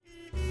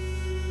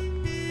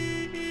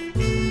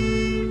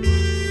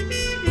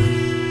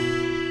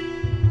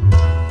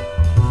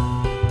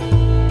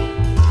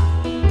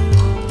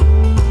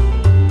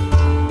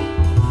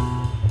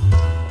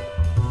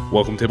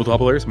Welcome, Tabletop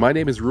Players. My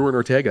name is Ruin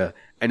Ortega,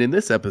 and in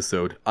this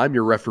episode, I'm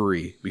your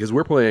referee because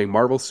we're playing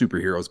Marvel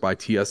Superheroes by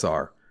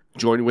TSR.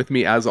 Joining with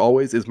me, as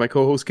always, is my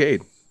co-host,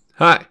 Cade.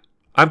 Hi,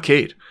 I'm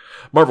Cade.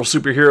 Marvel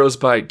Superheroes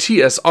by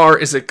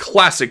TSR is a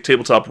classic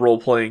tabletop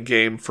role-playing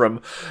game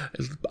from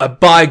a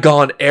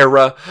bygone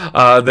era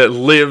that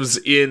lives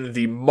in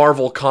the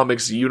Marvel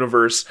Comics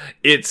universe.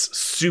 It's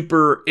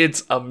super,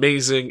 it's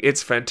amazing,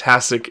 it's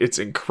fantastic, it's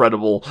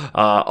incredible.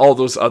 All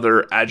those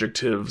other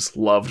adjectives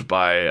loved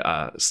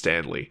by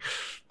Stan Lee.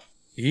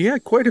 He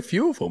had quite a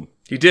few of them.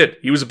 He did.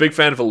 He was a big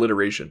fan of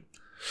alliteration.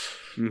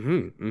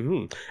 And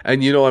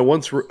I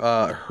once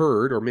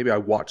heard, or maybe I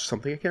watched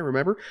something, I can't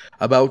remember,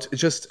 about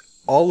just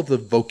all of the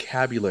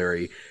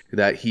vocabulary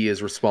that he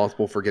is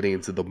responsible for getting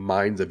into the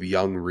minds of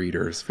young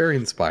readers. Very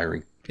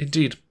inspiring.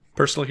 Indeed.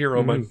 Personal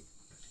hero of mine.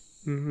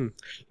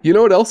 You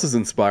know what else is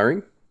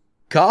inspiring?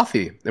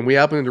 Coffee. And we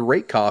happen to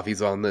rate coffees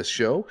on this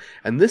show.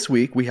 And this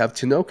week we have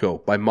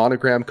Tinoco by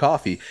Monogram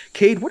Coffee.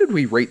 Cade, what did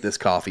we rate this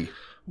coffee?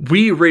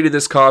 We rated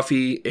this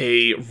coffee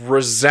a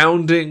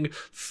resounding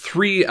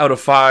 3 out of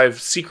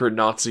 5 secret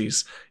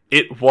Nazis.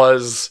 It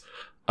was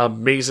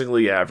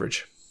amazingly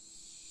average.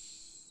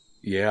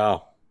 Yeah.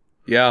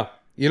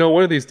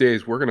 One of these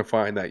days we're going to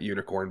find that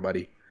unicorn,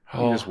 buddy.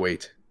 You just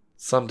wait.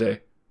 Someday.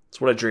 That's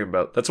what I dream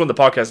about. That's when the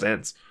podcast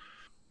ends.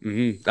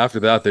 After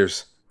that,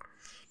 there's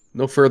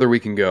no further we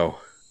can go.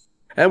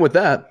 And with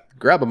that,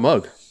 grab a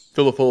mug,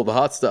 fill it full of the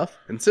hot stuff,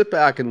 and sit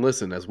back and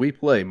listen as we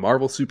play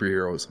Marvel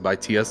Superheroes by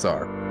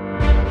TSR.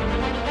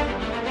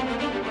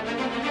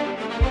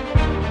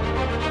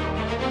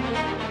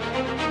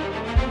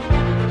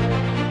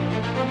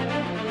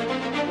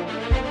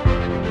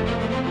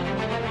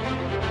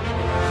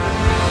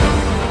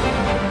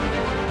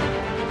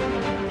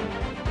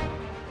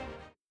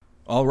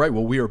 All right,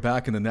 well, we are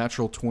back in the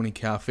Natural 20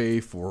 Cafe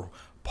for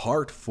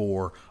part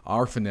 4,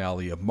 our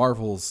finale of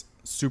Marvel's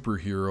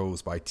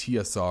Superheroes by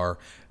TSR.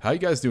 How you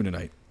guys doing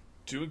tonight?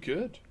 Doing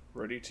good.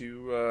 Ready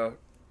to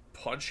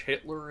punch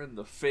Hitler in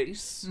the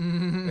face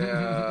and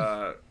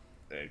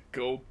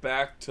go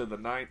back to the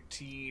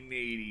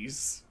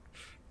 1980s.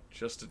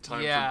 Just in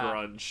time for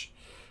grunge.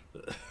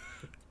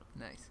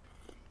 Nice.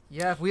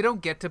 Yeah, if we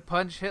don't get to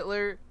punch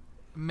Hitler,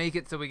 make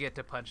it so we get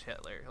to punch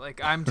Hitler.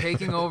 Like, I'm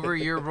taking over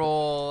your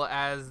role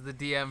as the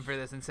DM for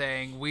this and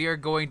saying, we are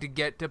going to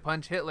get to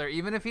punch Hitler.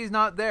 Even if he's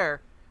not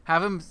there,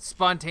 have him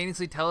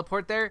spontaneously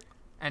teleport there,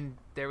 and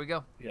there we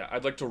go. Yeah,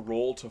 I'd like to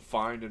roll to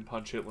find and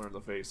punch Hitler in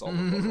the face.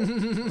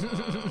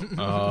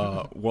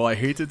 Well, I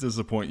hate to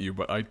disappoint you,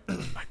 but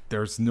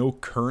there's no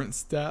current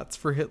stats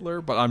for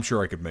Hitler, but I'm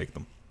sure I could make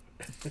them.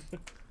 He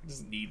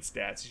doesn't need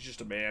stats. He's just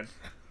a man.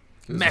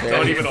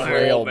 Not even a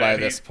whole man by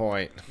this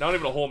point. Not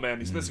even a whole man.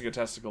 He's missing a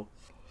testicle.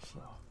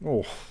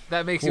 Oh,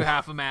 that makes you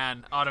half a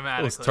man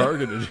automatically. It's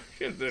targeted.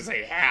 They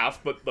say half,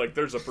 but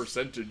there's a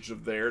percentage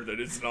of there that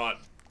is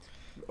not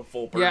a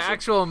full person. Yeah,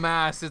 actual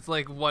mass, it's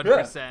like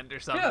 1% or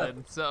something. Yeah.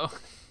 So.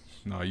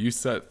 No, you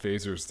set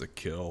phasers to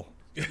kill.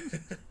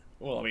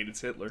 Well, I mean,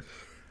 it's Hitler.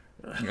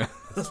 Yeah,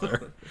 that's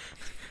fair.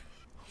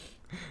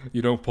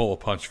 You don't pull a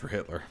punch for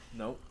Hitler.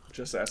 Nope,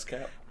 just ask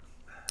Cap.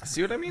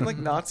 See what I mean? Like,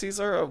 Nazis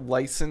are a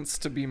license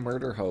to be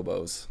murder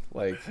hobos.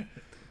 Like,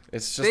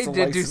 it's just they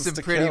did do some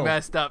pretty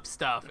messed up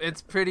stuff.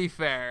 It's pretty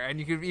fair. And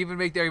you could even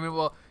make the argument,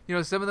 well,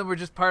 some of them were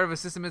just part of a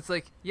system. It's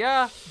like,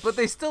 yeah, but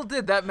they still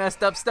did that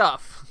messed up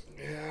stuff.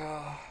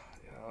 Yeah.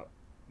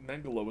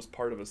 Mengele was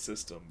part of a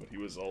system, but he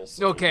was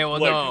also okay. Well,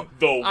 no,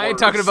 I ain't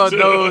talking about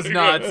those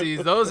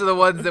Nazis. Those are the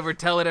ones that were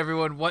telling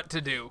everyone what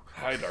to do.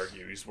 I'd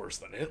argue he's worse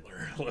than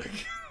Hitler.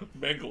 Like,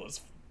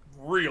 Mengele's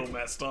real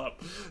messed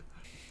up.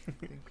 I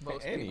think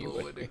most people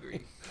would agree.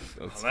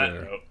 That's on that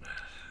fair. note.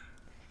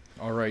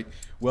 All right.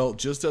 Well,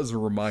 just as a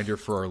reminder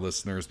for our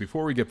listeners,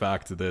 before we get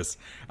back to this,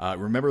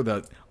 remember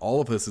that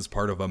all of this is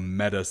part of a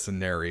meta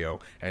scenario.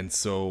 And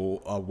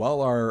so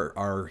while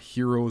our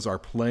heroes are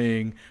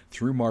playing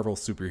through Marvel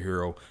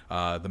Superhero,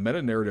 the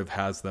meta narrative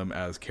has them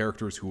as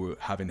characters who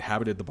have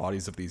inhabited the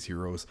bodies of these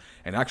heroes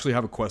and actually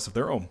have a quest of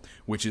their own,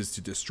 which is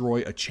to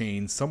destroy a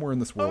chain somewhere in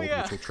this world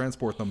which will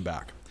transport them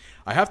back.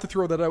 I have to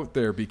throw that out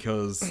there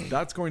because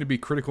that's going to be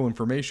critical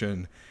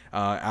information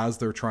as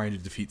they're trying to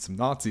defeat some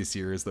Nazis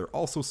here, as they're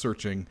also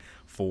searching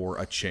for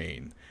a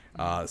chain.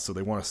 So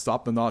they want to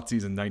stop the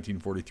Nazis in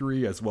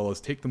 1943, as well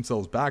as take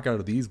themselves back out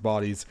of these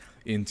bodies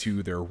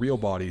into their real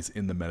bodies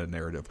in the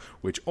meta-narrative,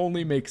 which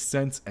only makes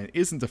sense and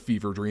isn't a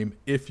fever dream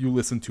if you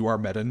listen to our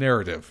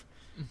meta-narrative.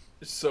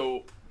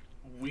 So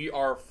we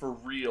are for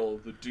real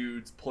the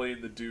dudes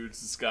playing the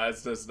dudes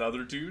disguised as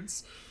other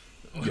dudes?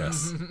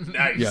 Yes.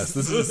 Nice. Yes,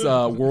 this is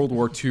World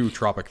War II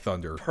Tropic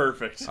Thunder.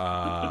 Perfect.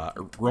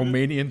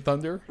 Romanian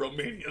Thunder?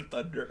 Romanian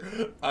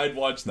Thunder. I'd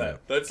watch that.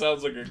 Yeah. That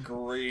sounds like a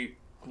great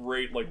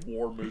like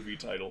war movie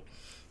title.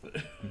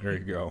 There you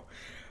go.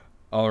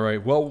 All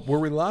right. Well, where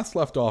we last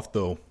left off,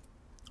 though,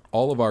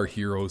 all of our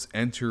heroes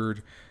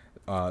entered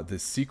the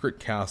secret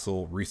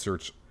castle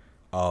research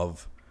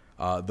of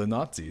the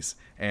Nazis.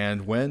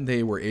 And when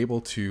they were able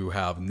to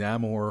have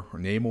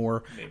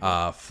Namor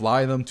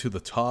fly them to the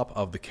top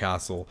of the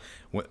castle,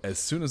 as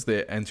soon as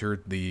they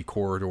entered the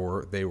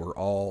corridor, they were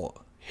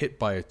all hit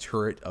by a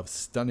turret of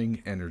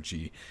stunning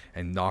energy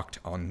and knocked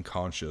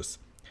unconscious.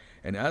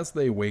 And as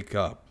they wake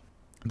up,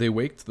 they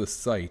wake to the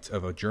sight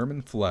of a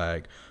German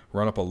flag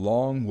run up a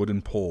long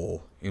wooden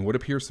pole in what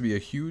appears to be a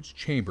huge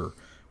chamber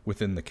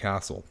within the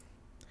castle.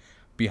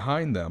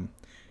 Behind them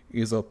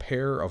is a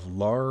pair of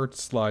large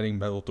sliding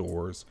metal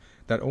doors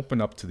that open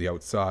up to the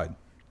outside.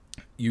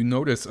 You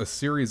notice a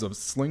series of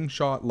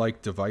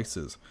slingshot-like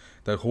devices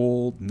that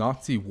hold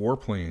Nazi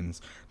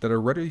warplanes that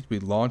are ready to be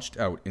launched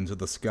out into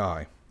the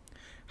sky.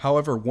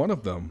 However, one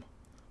of them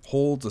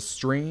holds a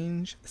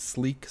strange,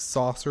 sleek,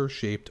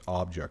 saucer-shaped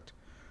object.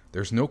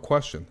 There's no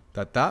question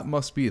that that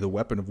must be the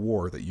weapon of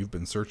war that you've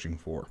been searching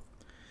for.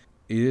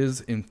 It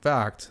is, in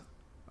fact,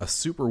 a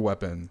super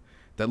weapon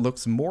that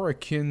looks more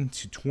akin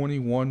to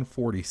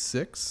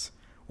 2146,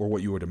 or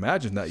what you would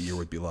imagine that year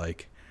would be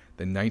like,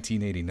 than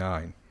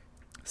 1989.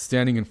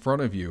 Standing in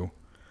front of you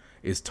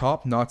is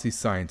top Nazi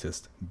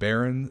scientist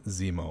Baron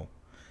Zemo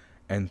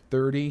and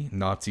 30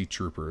 Nazi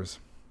troopers.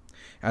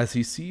 As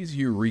he sees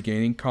you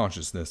regaining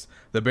consciousness,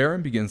 the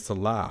Baron begins to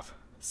laugh.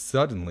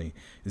 Suddenly,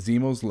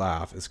 Zemo's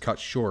laugh is cut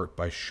short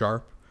by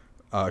sharp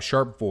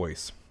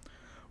voice.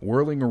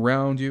 Whirling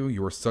around you,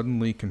 you are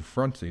suddenly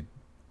confronted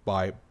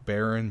by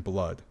Baron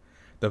Blood,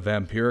 the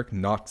vampiric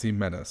Nazi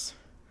menace,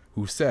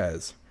 who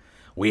says,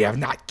 "We have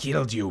not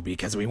killed you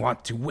because we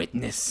want to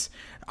witness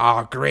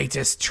our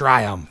greatest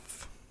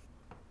triumph."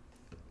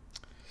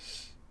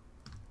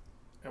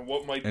 And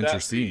what might Enter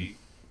that scene.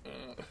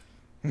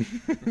 be?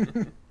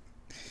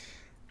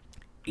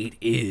 It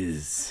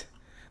is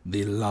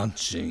the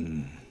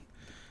launching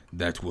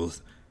that will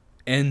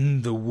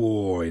end the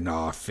war in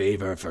our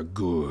favor for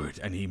good.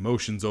 And he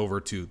motions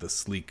over to the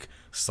sleek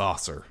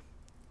saucer.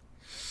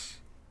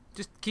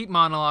 Just keep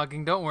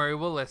monologuing. Don't worry,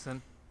 we'll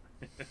listen.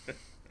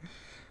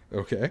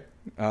 Okay.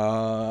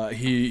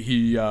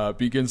 He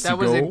begins That to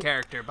was go in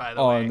character, by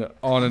the way.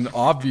 on an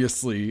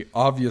obviously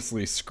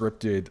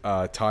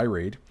scripted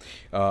tirade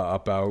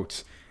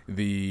about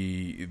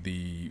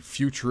the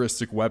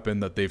futuristic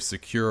weapon that they've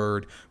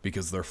secured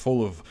because they're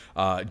full of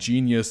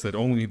genius that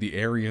only the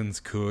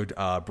Aryans could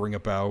bring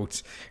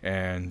about,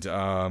 and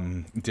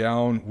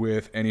down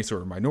with any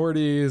sort of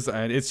minorities.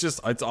 And it's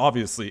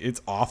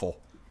awful.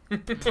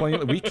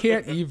 We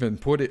can't even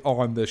put it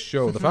on this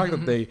show. The fact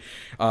that they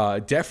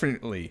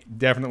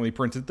definitely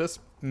printed this,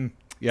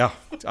 yeah,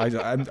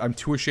 I'm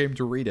too ashamed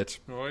to read it.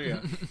 Oh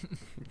yeah.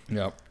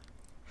 Yeah.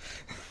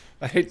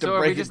 I hate to So are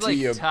we break it just, to like,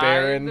 you, tied?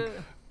 Baron,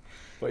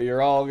 but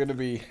you're all going to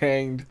be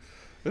hanged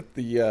with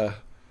the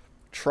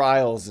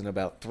trials in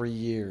about 3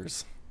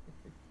 years.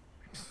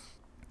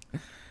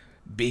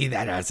 Be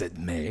that as it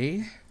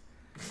may,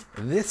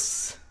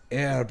 this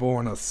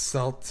airborne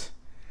assault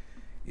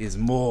is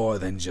more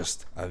than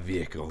just a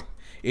vehicle.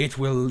 It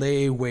will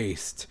lay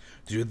waste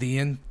to the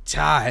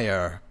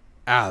entire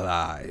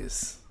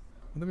Allies.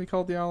 Would they be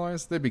called the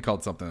Allies? They'd be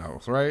called something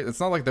else, right? It's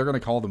not like they're going to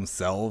call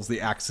themselves the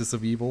Axis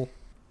of Evil.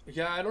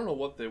 Yeah, I don't know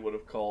what they would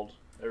have called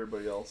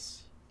everybody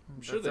else.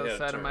 I'm sure That's they had a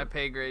outside of term. my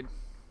pay grade.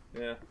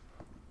 Yeah.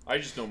 I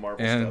just know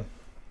Marvel And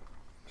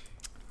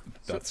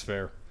stuff. that's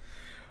fair.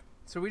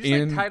 So we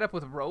just tied up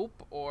with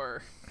rope,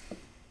 or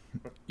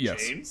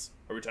Yes. Chains?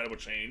 Are we tied up with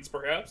chains,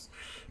 perhaps?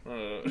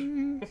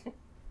 Did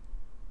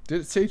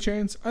it say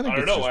chains? I think I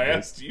don't it's know. just I rope.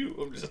 asked you.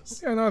 I'm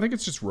just. Yeah, no, I think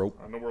it's just rope.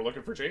 I know we're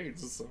looking for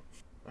chains. So.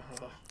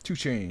 2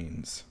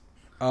 chains.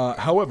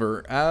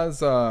 However,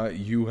 as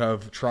you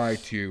have tried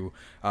to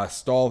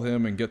stall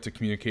him and get to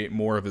communicate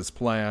more of his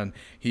plan,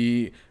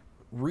 he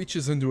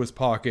reaches into his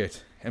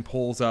pocket and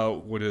pulls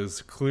out what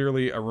is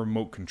clearly a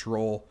remote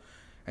control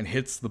and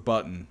hits the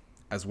button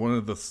as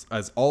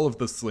all of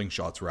the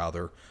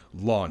slingshots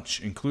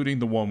launch, including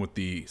the one with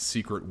the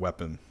secret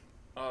weapon.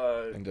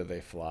 And do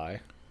they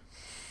fly?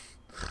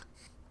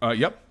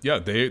 Yep. Yeah,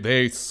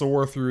 they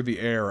soar through the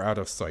air out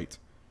of sight.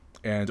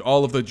 And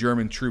all of the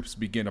German troops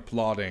begin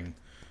applauding,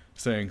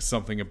 saying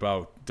something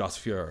about Das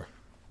Fuhrer.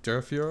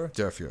 Der Fuhrer?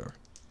 Der Fuhrer.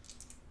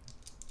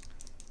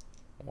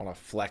 I want to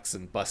flex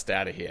and bust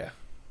out of here.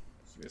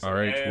 All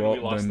right, and well, we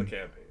lost then- the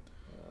campaign.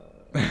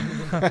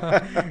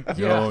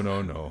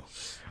 No.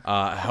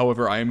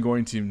 However, I am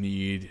going to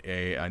need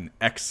an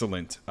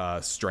excellent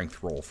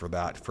strength roll for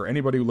that, for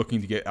anybody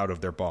looking to get out of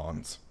their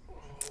bonds.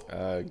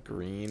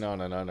 Green on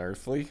an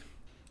unearthly.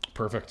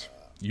 Perfect.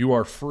 You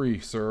are free,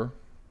 sir.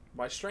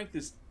 My strength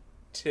is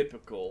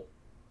typical.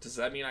 Does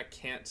that mean I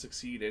can't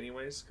succeed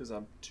anyways because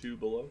I'm 2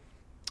 below?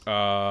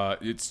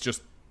 It's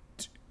just...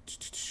 You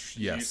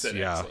Yes, said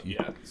yeah. excellent.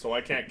 Yeah, so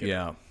I can't get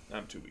Yeah.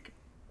 I'm too weak.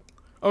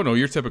 Oh, no,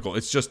 you're typical.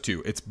 It's just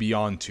 2. It's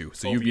beyond 2.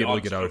 So you'd be able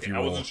to get out if you I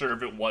roll. wasn't sure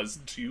if it was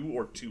 2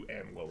 or 2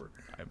 and lower.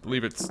 I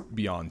believe it's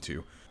beyond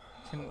 2.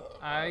 can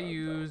I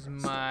use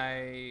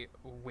my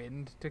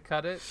wind to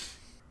cut it?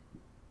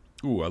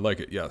 Ooh, I like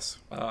it, yes.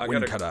 I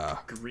Wind got a cutter.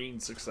 green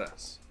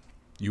success.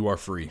 You are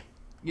free.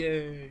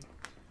 Yay.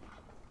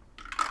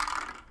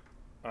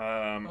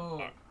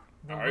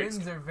 The All right.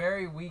 winds are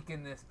very weak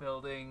in this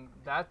building.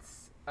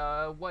 That's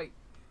white.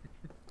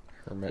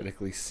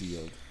 Hermetically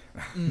sealed.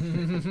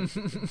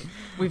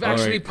 We've All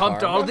actually right,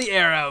 pumped all karma? the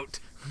air out.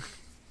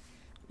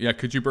 Yeah,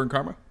 could you burn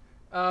karma?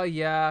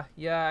 Yeah.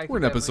 I We're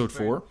in can episode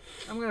definitely burn.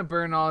 4. I'm gonna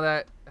burn all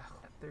that.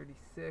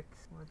 36.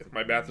 If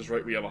my math is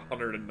right, we have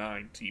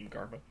 109 team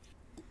karma.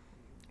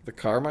 The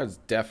karma is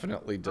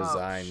definitely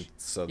designed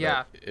so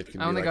Yeah. that it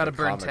can I be only like gotta a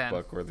burn comic 10.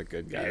 book where the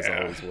good guys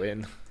Yeah. always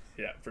win.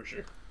 Yeah, for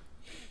sure.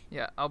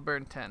 Yeah, I'll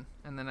burn 10,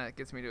 and then that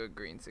gets me to a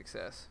green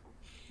success.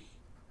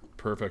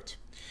 Perfect.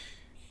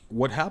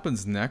 What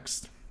happens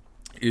next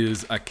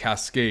is a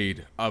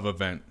cascade of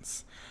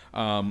events.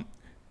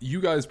 You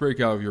guys break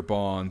out of your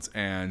bonds,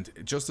 and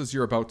just as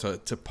you're about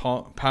to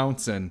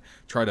pounce and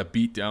try to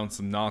beat down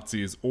some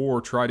Nazis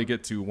or try to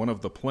get to one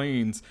of the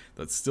planes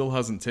that still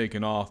hasn't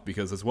taken off,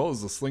 because as well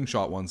as the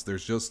slingshot ones,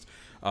 there's just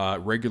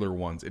regular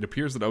ones. It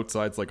appears that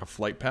outside's like a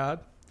flight pad.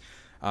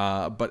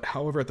 But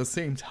however, at the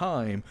same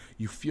time,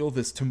 you feel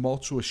this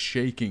tumultuous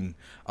shaking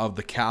of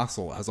the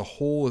castle as a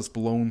hole is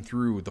blown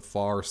through the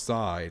far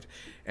side.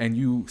 And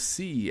you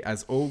see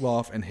as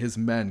Olaf and his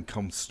men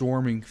come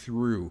storming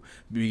through,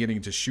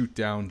 beginning to shoot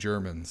down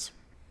Germans.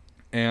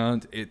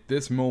 And at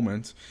this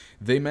moment,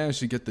 they manage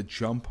to get the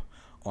jump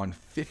on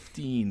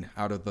 15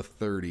 out of the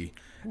 30.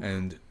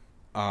 And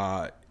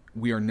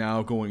we are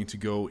now going to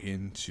go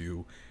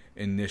into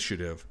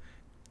initiative.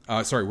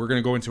 We're going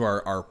to go into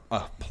our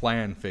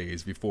plan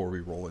phase before we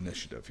roll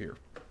initiative here.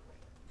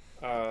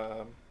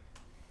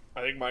 I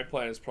think my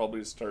plan is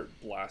probably to start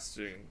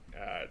blasting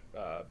at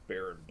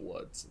Baron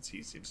Blood, since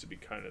he seems to be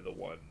kind of the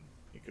one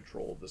in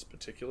control of this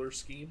particular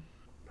scheme.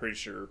 Pretty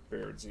sure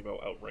Baron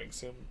Zemo outranks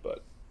him,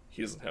 but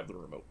he doesn't have the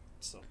remote.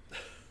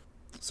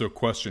 So,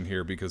 question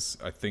here, because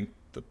I think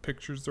the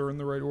pictures are in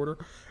the right order.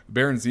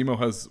 Baron Zemo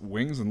has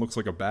wings and looks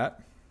like a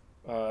bat.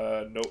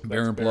 Nope. that's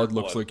Baron Blood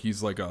looks like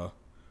he's like a...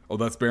 Oh,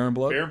 that's Baron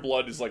Blood? Baron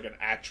Blood is like an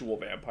actual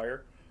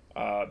vampire.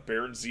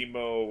 Baron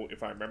Zemo,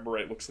 if I remember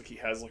right, looks like he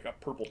has like a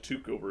purple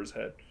toque over his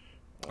head.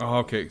 Oh,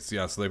 okay.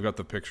 So they've got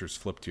the pictures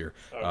flipped here.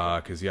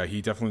 Because,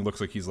 he definitely looks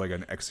like he's like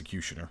an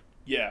executioner.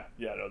 Yeah,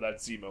 no,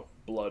 that's Zemo.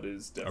 Blood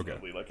is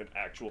definitely like an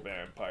actual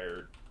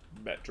vampire.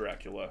 Met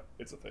Dracula.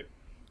 It's a thing.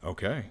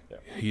 Okay. Yeah.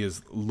 He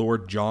is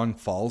Lord John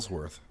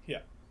Falsworth.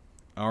 Yeah.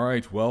 All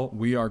right. Well,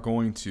 we are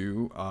going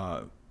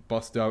to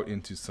bust out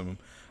into some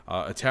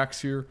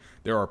attacks here.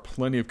 There are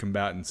plenty of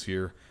combatants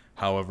here.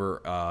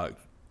 However,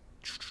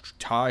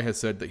 Ty has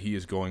said that he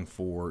is going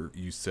for,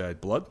 you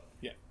said, blood?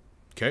 Yeah.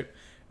 Okay.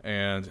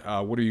 And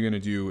what are you going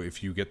to do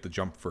if you get the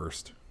jump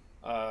first?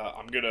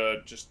 I'm going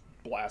to just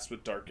blast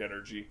with dark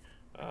energy.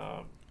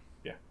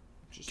 Yeah.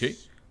 Okay.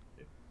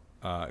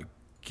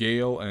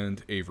 Gale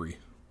and Avery.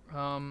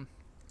 I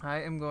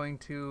am going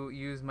to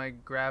use my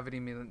gravity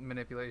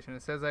manipulation.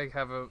 It says I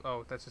have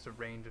that's just a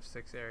range of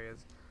 6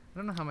 areas. I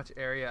don't know how much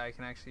area I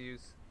can actually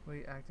use.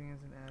 Weight acting as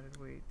an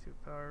added weight to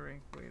power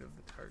rank weight of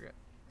the target.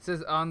 It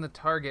says on the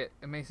target,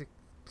 it makes it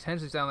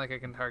potentially sound like I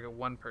can target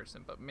one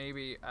person, but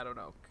maybe, I don't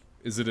know.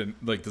 Is it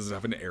does it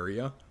have an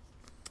area?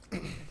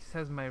 It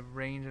says my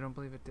range. I don't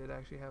believe it did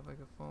actually have like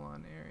a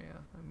full-on area.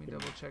 Let me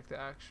double check the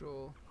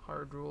actual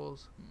hard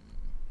rules.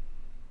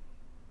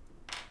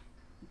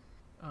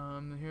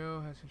 The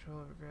hero has control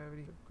over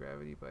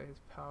gravity by his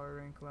power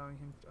rank, allowing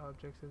him to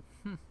objects.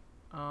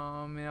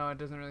 It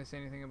doesn't really say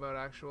anything about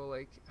actual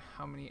like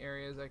how many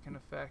areas I can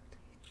affect.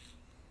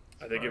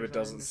 I think far if as it I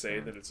doesn't say,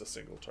 understand. then it's a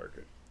single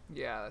target.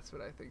 Yeah, that's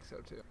what I think so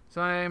too.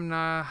 So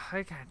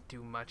I can't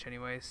do much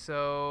anyway.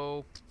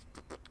 So,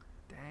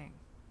 dang,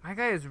 my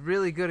guy is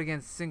really good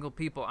against single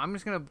people. I'm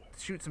just gonna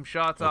shoot some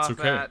shots That's off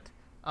okay. at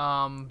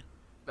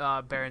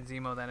Baron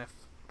Zemo. Then if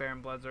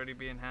Baron Blood's already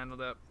being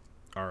handled up.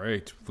 All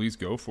right. Please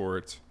go for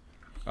it.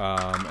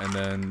 And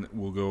then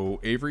we'll go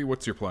Avery.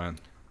 What's your plan?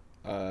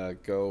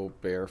 Go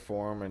bear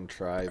form and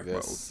try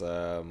this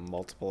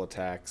multiple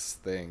attacks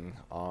thing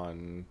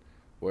on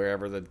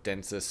wherever the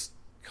densest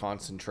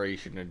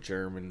concentration of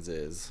Germans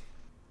is.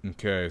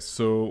 Okay,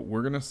 so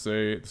we're gonna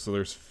say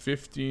there's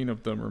 15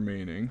 of them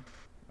remaining.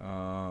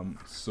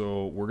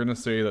 So we're gonna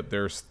say that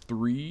there's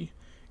 3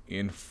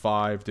 in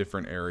 5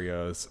 different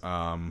areas,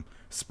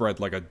 spread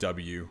like a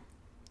W.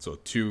 So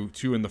two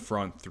in the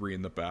front, 3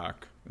 in the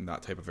back, in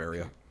that type of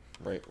area.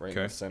 Right in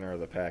the center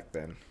of the pack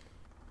then.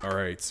 All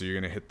right, so you're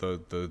gonna hit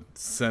the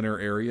center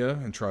area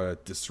and try to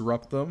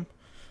disrupt them.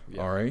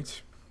 Yeah. All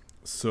right,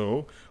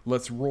 so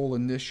let's roll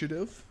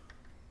initiative.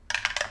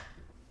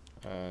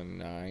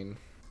 9.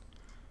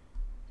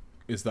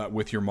 Is that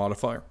with your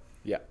modifier?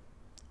 Yeah.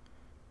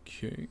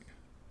 Okay,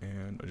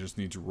 and I just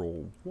need to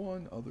roll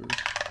one other.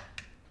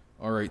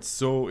 All right,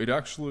 so it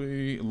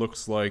actually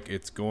looks like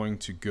it's going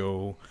to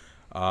go.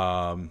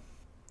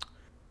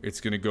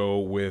 It's going to go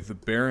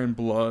with Baron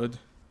Blood,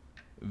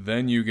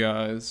 then you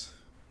guys,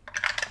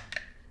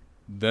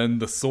 then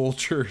the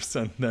soldiers,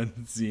 and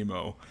then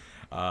Zemo.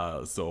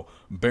 So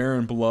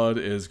Baron Blood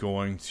is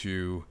going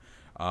to,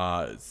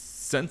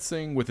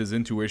 sensing with his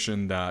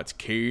intuition that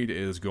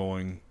Cade's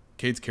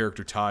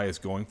character Ty is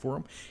going for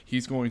him,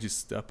 he's going to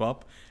step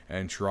up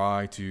and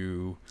try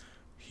to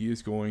he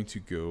is going to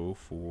go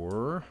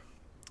for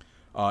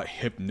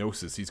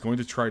hypnosis. He's going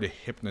to try to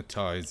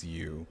hypnotize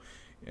you,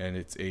 and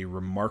it's a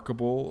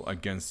remarkable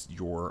against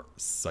your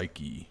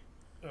psyche.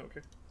 Oh,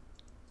 okay.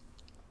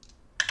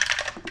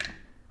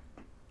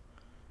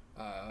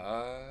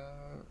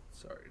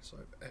 Sorry, so I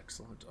have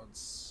excellent on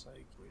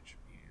psych, which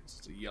means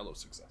it's a yellow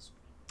success.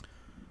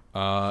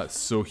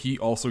 So he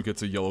also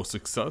gets a yellow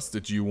success.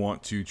 Did you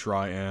want to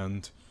try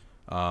and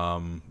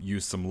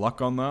use some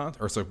luck on that,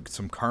 or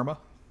some karma?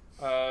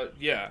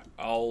 Yeah,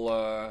 I'll.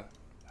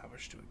 How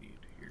much do we need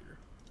here?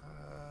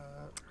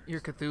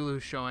 Your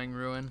Cthulhu's showing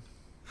ruin.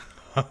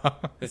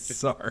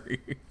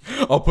 Sorry,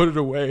 I'll put it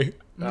away.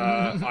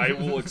 I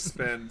will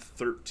expend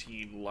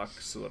 13 luck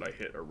so that I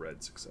hit a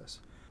red success.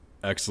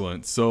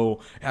 Excellent. So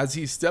as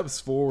he steps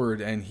forward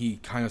and he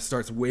kind of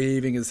starts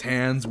waving his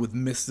hands with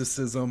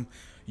mysticism,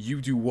 you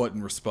do what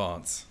in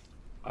response?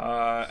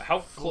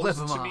 How close Flip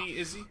him to off. me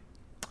is he?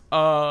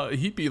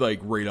 He'd be like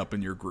right up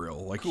in your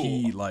grill. Like Cool.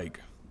 he like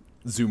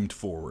zoomed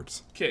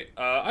forwards. Okay,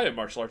 I have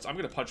martial arts. I'm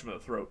gonna punch him in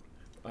the throat.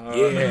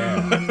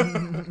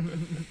 Yeah.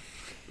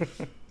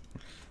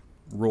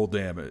 Roll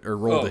damage or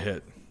roll Oh. the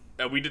hit.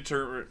 We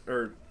determine,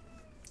 or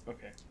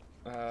okay.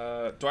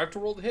 Do I have to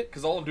roll the hit?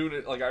 Because all I'm doing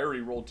it like I already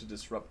rolled to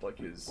disrupt like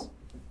his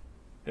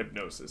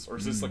hypnosis, or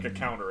is this like a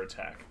counter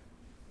attack?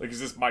 Like,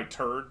 is this my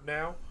turn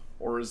now,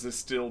 or is this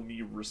still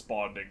me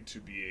responding to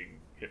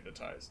being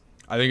hypnotized?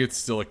 I think it's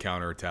still a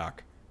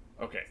counterattack.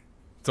 Okay.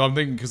 So I'm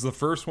thinking because the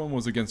first one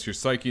was against your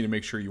psyche to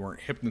make sure you weren't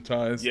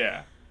hypnotized.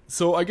 Yeah.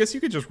 So I guess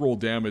you could just roll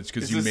damage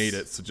because Is you this- made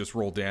it. So just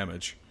roll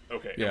damage.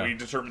 Okay. Yeah. And we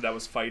determined that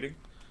was fighting.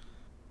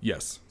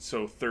 Yes.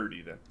 So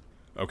 30 then.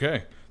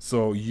 Okay.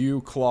 So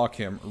you clock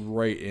him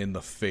right in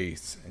the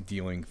face,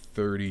 dealing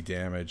 30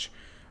 damage.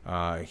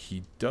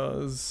 He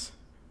does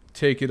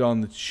take it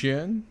on the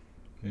chin,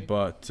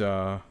 but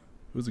it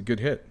was a good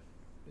hit.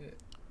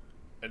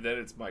 And then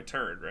it's my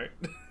turn, right?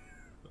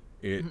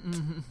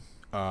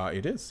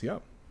 It is. Yeah.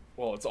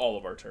 Well, it's all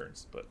of our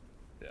turns, but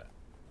yeah.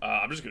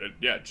 I'm just gonna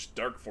just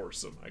dark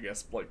force him, I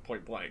guess, like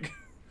point blank.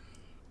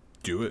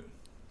 Do it.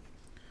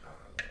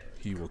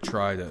 He will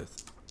try to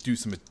do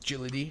some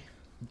agility,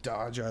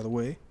 dodge out of the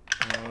way.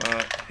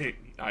 Hey,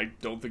 I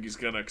don't think he's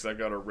gonna, because I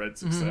got a red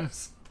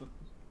success.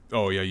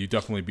 Oh yeah, you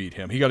definitely beat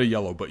him. He got a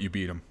yellow, but you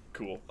beat him.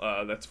 Cool.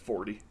 That's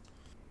 40.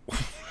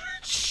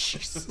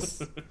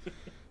 Jesus.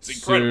 It's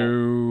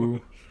incredible.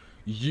 So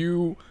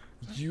you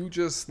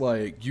just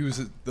like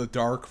use the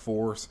dark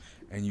force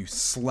and you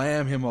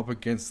slam him up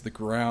against the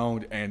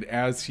ground, and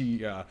as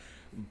he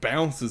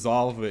bounces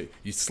off of it,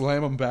 you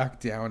slam him back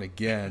down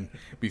again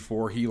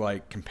before he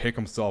like can pick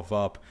himself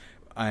up,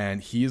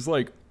 and he's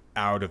like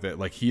out of it,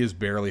 like he is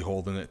barely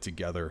holding it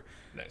together.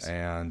 Nice.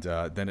 And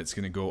then it's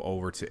gonna go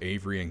over to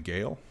Avery and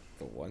Gale.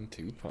 The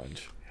 1-2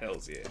 punch.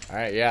 Hells yeah. All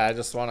right, yeah, I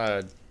just want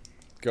to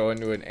go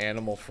into an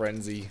animal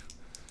frenzy.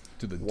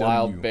 To the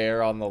Wild W.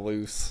 bear on the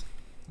loose.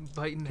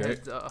 Biting Okay.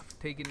 heads off,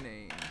 taking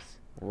names.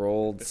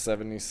 Rolled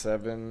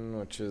 77,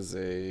 which is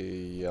a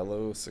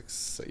yellow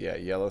success. Yeah,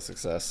 yellow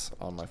success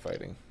on my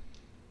fighting.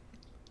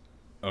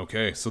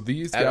 Okay, so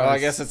these guys. I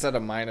guess it's at a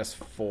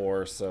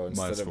 -4, so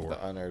instead of -4.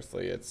 the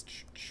unearthly, it's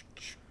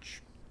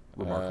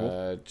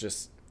Remarkable.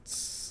 it's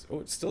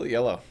still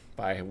yellow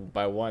by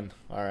 1.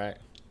 All right.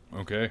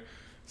 Okay,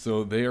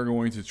 so they are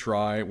going to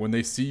try, when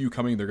they see you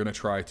coming, they're going to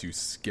try to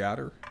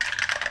scatter.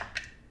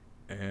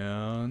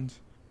 And,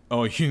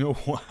 oh, you know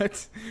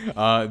what?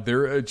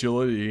 Their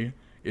agility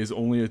is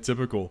only a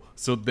typical.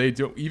 So they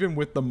don't, even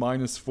with the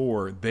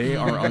 -4, they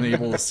are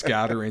unable to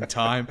scatter in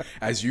time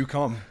as you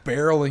come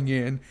barreling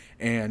in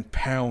and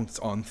pounce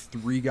on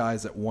 3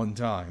 guys at one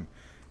time,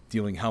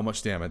 dealing how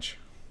much damage?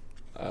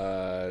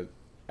 At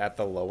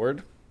the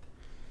lowered,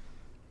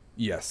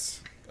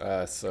 Yes.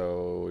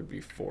 so it would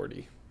be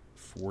 40.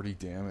 40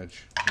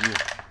 damage. Ooh.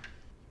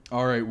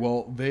 All right.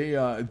 Well,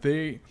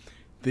 they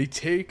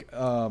take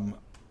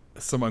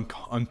some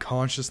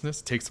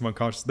unconsciousness. Take some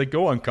unconscious. They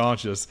go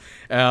unconscious,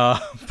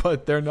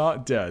 but they're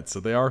not dead. So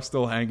they are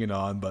still hanging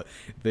on, but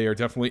they are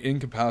definitely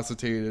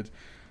incapacitated.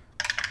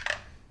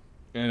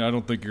 And I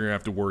don't think you're gonna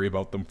have to worry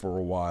about them for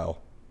a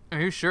while.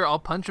 Are you sure? I'll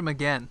punch him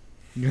again.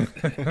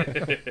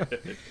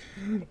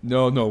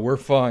 No, we're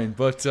fine.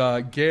 But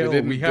They Gale,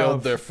 didn't we build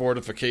have their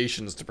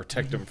fortifications to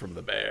protect them from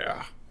the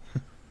bear.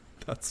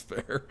 That's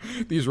fair.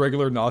 These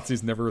regular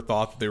Nazis never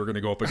thought that they were going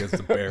to go up against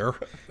a bear.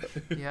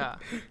 Yeah.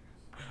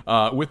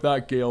 With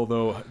that, Gale,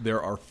 though,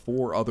 there are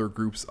 4 other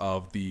groups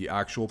of the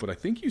actual, but I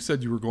think you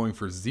said you were going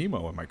for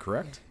Zemo, am I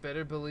correct?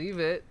 Better believe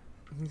it.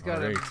 He's got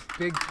Alright. a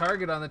big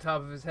target on the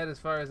top of his head as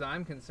far as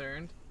I'm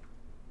concerned.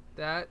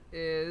 That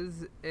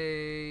is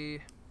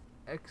a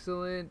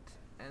excellent,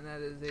 and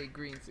that is a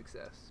green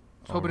success.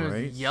 I was hoping it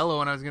Alright. was yellow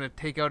and I was going to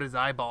take out his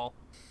eyeball.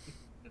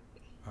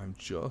 I'm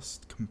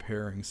just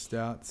comparing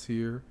stats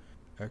here.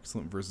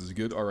 Excellent versus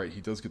good. All right,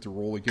 he does get to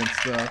roll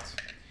against that.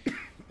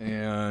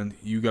 And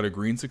you got a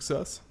green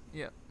success?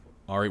 Yeah.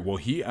 All right, well,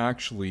 he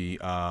actually,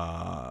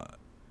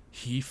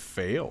 he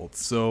failed.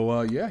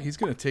 So, yeah, he's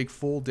going to take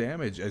full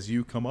damage as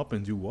you come up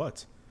and do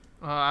what?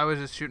 I was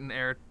just shooting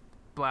air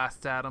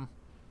blasts at him.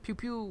 Pew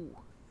pew.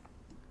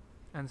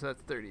 And so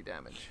that's 30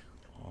 damage.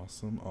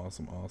 Awesome.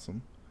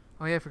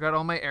 Oh yeah, I forgot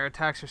all my air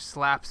attacks are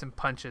slaps and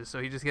punches,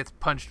 so he just gets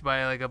punched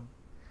by like a...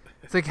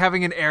 It's like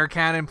having an air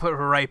cannon put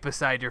right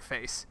beside your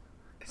face.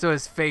 So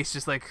his face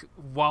just like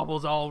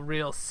wobbles all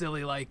real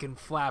silly-like and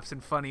flaps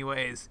in funny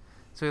ways.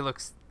 So he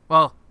looks...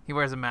 Well, he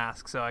wears a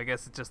mask, so I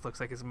guess it just looks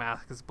like his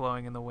mask is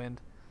blowing in the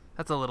wind.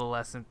 That's a little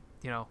less,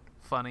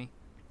 funny.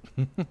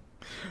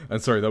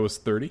 And sorry, that was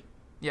 30?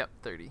 Yep,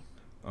 30.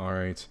 All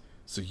right.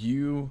 So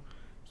you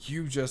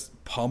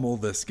just pummel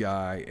this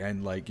guy,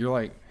 and like you're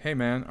like, hey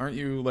man, aren't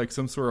you like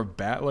some sort of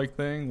bat like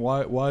thing?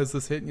 Why is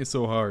this hitting you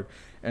so hard?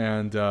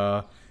 And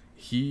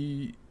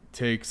he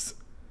takes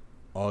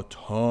a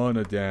ton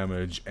of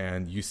damage,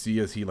 and you see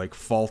as he like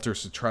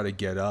falters to try to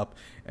get up,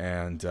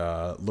 and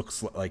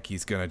looks like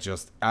he's gonna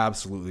just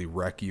absolutely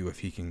wreck you if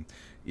he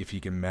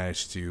can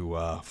manage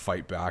to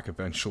fight back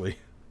eventually.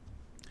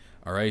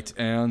 All right,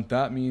 and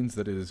that means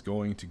that it is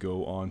going to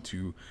go on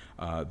to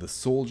the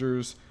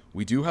soldiers.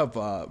 We do have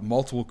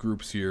multiple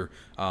groups here.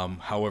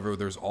 However,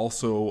 there's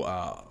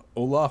also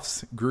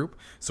Olaf's group.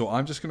 So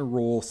I'm just going to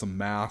roll some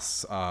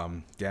mass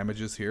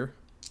damages here.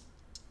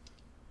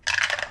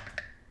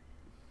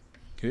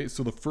 Okay,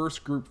 so the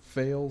first group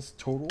fails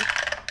total.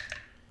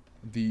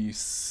 The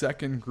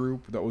second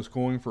group that was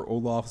going for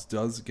Olaf's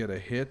does get a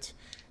hit.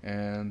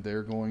 And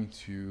they're going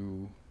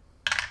to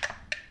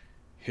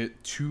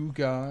hit 2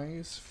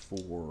 guys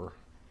for...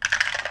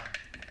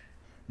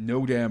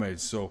 no damage.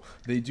 So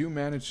they do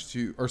manage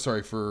to,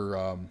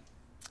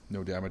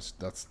 no damage.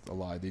 That's a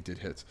lie. They did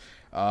hit.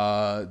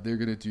 They're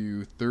going to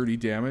do 30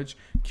 damage,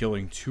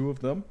 killing 2 of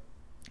them.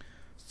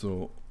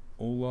 So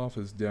Olaf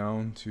is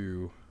down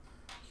to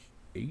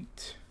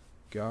 8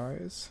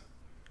 guys.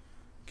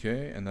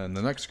 Okay, and then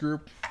the next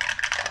group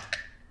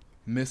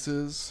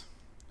misses.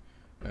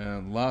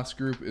 And last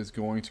group is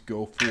going to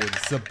go for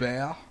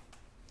Zabah.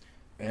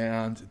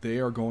 And they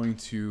are going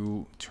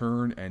to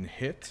turn and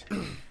hit.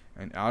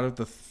 And out of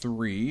the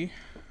 3,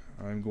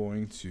 I'm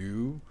going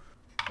to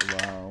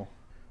allow...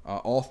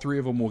 all 3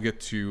 of them will get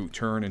to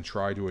turn and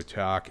try to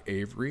attack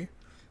Avery.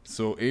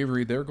 So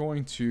Avery, they're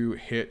going to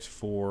hit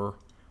for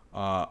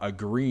a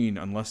green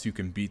unless you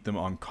can beat them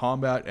on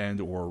combat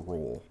and or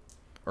roll.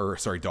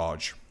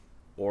 Dodge.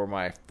 Or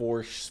my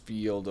force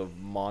field of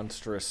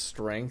monstrous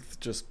strength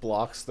just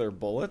blocks their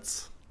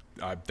bullets.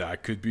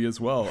 That could be as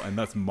well, and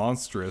that's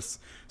monstrous.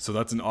 So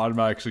that's an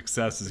automatic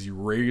success as you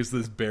raise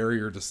this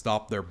barrier to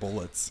stop their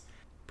bullets.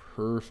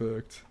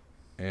 Perfect.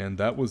 And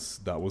that was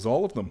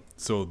all of them.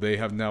 So they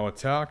have now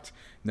attacked.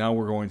 Now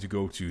we're going to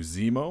go to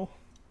Zemo,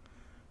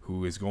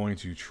 who is going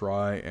to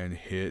try and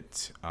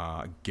hit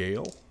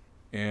Gale.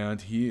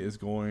 And he's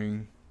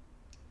going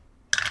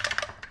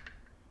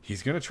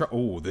to try...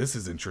 Oh, this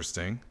is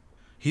interesting.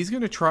 He's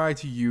going to try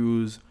to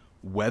use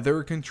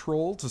weather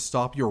control to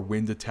stop your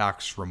wind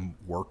attacks from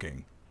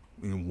working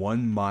in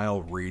 1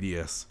 mile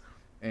radius.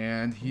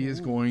 And he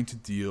is going to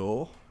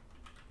deal...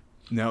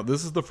 Now,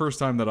 this is the first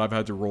time that I've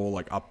had to roll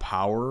like a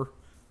power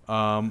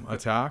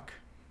attack.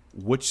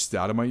 Which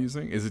stat am I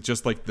using? Is it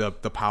just like the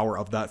power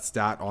of that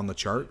stat on the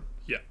chart?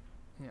 Yeah.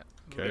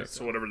 Okay. Yeah,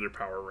 so whatever their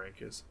power rank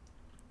is.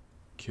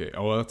 Okay.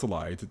 Oh, that's a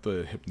lie. I did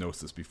the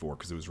hypnosis before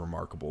because it was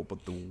remarkable.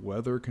 But the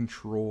weather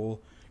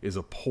control is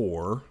a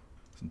poor.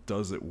 So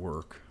does it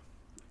work?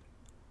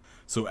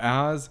 So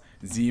as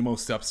Zemo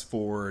steps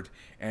forward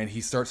and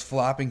he starts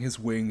flapping his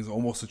wings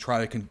almost to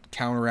try to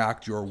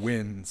counteract your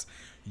winds,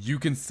 you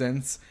can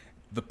sense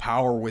the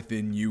power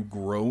within you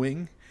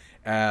growing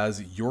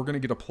as you're going to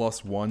get a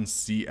 +1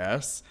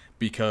 CS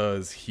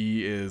because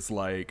he is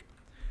like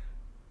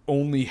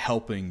only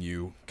helping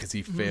you because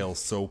he fails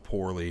so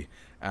poorly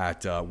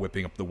at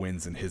whipping up the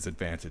winds in his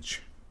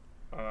advantage.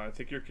 I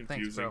think you're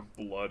confusing Thanks,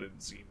 Blood and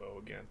Zemo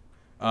again.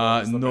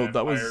 No,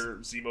 that was...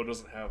 Zemo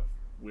doesn't have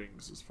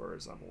wings as far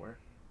as I'm aware.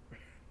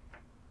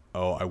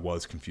 Oh, I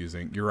was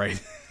confusing. You're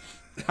right.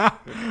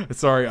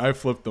 Sorry, I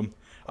flipped them.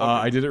 Okay.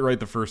 I did it right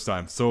the first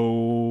time.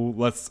 So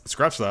let's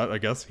scratch that, I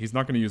guess. He's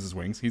not going to use his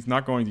wings. He's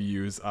not going to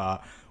use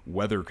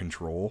weather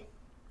control.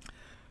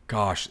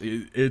 Gosh,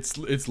 it's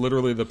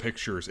literally the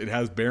pictures. It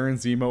has Baron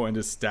Zemo and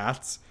his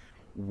stats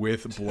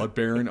with Blood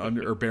Baron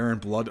or Baron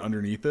Blood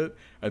underneath it,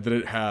 and then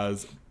it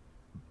has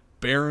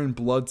Baron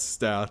Blood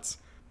stats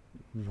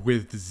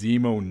with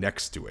Zemo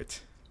next to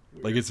it.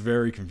 Weird. Like, it's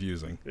very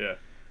confusing. Yeah.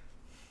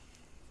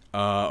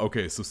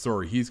 Okay, so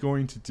sorry. He's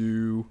going to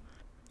do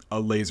a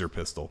laser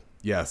pistol.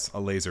 Yes, a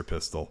laser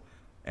pistol.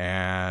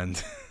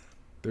 And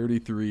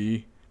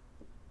 33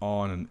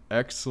 on an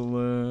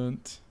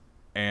excellent.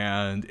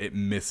 And it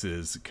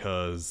misses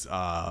because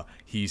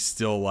he's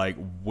still, like,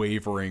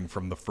 wavering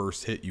from the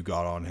first hit you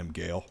got on him,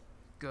 Gale.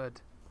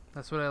 Good.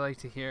 That's what I like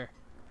to hear.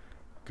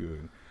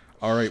 Good.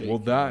 All right, well,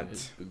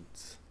 that...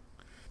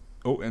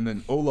 Oh, and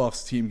then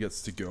Olaf's team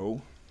gets to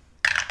go.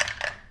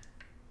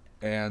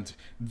 And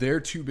they're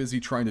too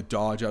busy trying to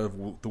dodge out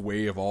of the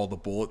way of all the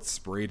bullets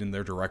sprayed in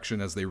their direction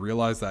as they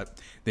realize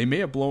that they may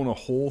have blown a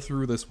hole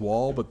through this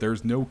wall, but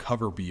there's no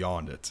cover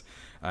beyond it.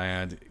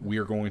 And we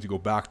are going to go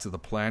back to the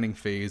planning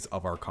phase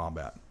of our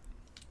combat.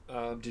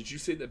 Did you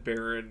say that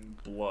Baron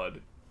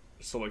Blood?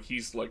 So like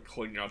he's like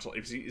clinging on to.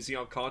 Is he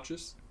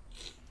unconscious?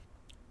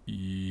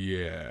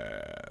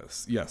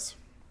 Yes.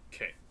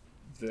 Okay.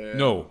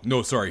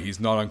 No, sorry, he's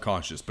not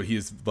unconscious, but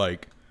he's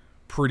like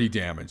pretty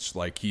damaged.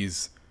 Like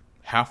he's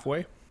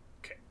halfway.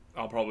 Okay.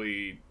 I'll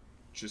probably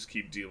just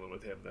keep dealing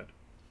with him then.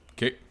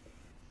 Okay.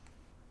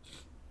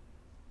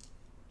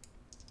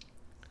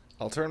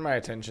 I'll turn my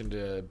attention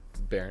to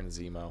Baron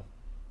Zemo.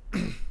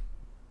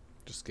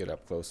 Just get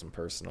up close and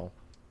personal.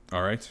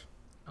 All right.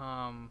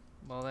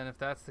 Well, then if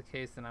that's the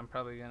case, then I'm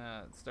probably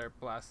gonna start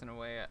blasting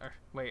away at.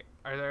 Wait,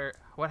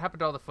 what happened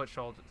to all the foot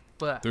soldiers?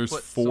 There's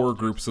four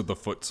groups of the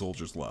foot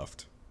soldiers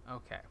left.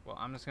 Okay, well,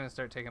 I'm just gonna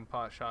start taking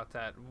pot shots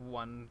at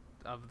one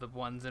of the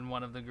ones in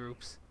one of the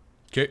groups.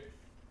 Okay.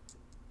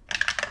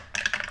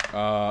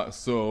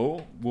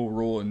 So we'll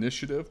roll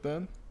initiative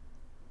then.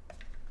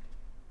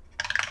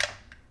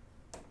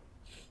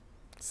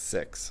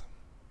 6.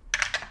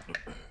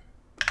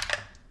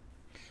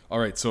 All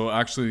right, so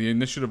actually the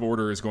initiative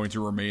order is going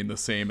to remain the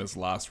same as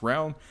last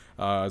round,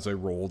 as I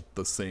rolled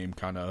the same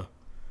kind of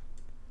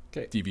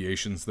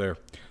deviations there.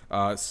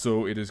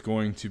 So it is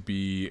going to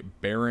be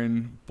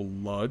Baron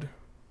Blood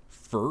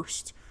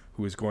first,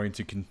 who is going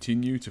to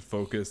continue to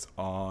focus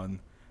on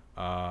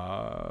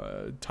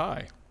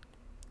Ty.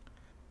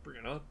 Bring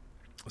it on.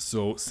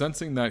 So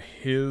sensing that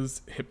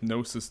his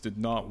hypnosis did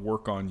not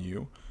work on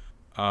you,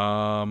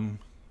 let's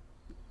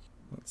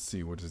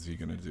see, what is he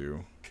going to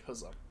do?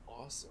 Because I'm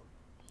awesome.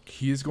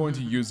 He is going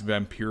to use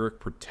vampiric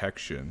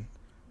protection,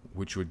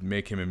 which would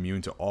make him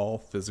immune to all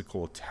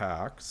physical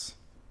attacks.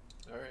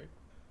 Alright.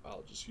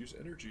 I'll just use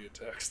energy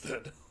attacks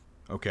then.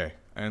 Okay.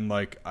 And,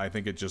 like, I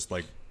think it just,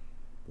 like,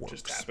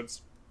 works. Just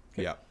happens.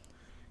 Yeah.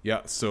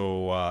 Yeah,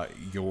 so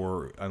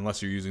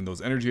unless you're using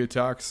those energy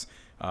attacks,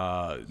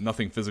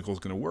 nothing physical is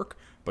going to work,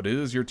 but it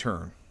is your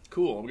turn.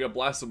 Cool. I'm going to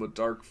blast him with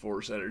Dark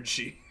Force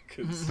energy.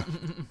 Because it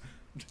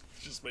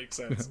just makes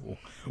sense.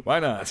 Why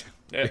not?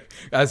 Yeah.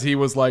 As he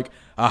was like,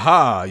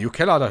 aha, you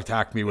cannot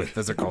attack me with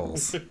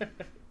physicals.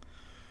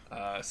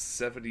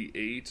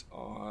 78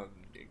 on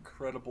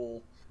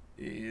Incredible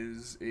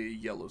is a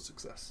yellow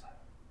success.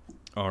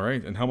 All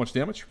right, and how much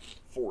damage?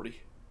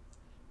 40.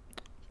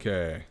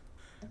 Okay.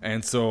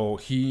 And so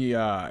he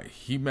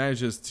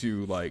manages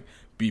to like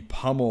be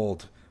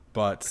pummeled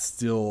but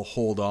still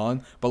hold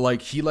on. But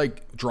like he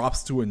like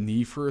drops to a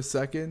knee for a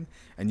second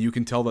and you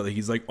can tell that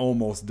he's like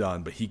almost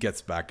done, but he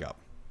gets back up.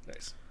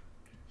 Nice.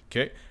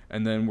 Okay.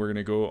 And then we're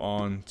gonna go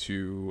on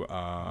to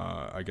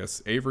I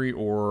guess Avery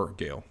or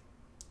Gale.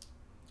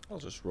 I'll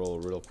just roll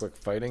a real quick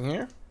fighting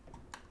here.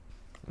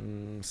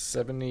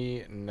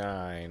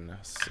 79.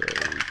 So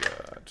we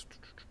got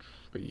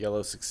a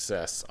yellow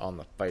success on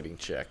the fighting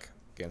check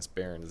against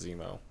Baron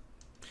Zemo.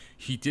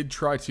 He did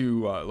try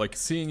to like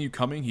seeing you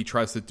coming, he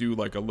tries to do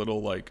like a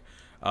little like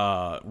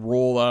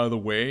roll out of the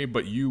way,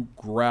 but you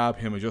grab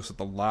him just at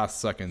the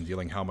last second,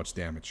 dealing how much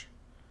damage?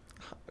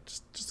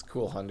 Just a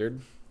cool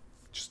 100.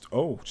 Just a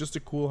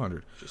cool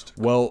 100.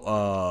 Well,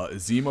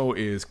 Zemo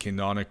is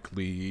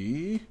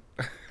canonically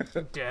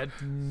Dead.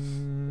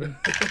 You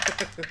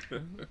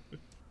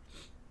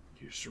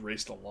just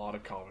erased a lot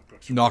of comic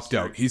books. knocked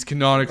out. He's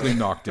canonically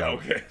knocked out.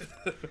 Okay.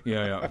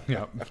 Yeah.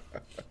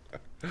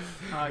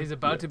 He's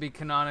about to be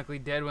canonically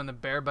dead when the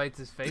bear bites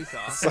his face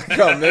off. It's like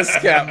on this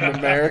Captain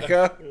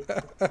America.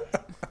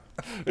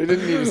 They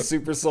didn't need a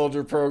super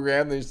soldier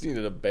program. They just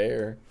needed a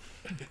bear.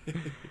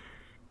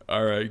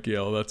 All right,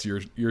 Gale, that's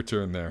your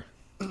turn there.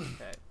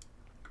 Okay.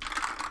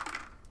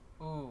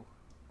 Ooh,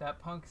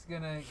 that punk's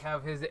gonna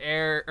have his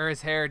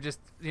hair just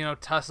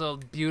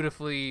tussled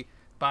beautifully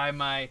by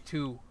my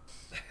 2.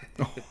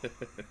 I'm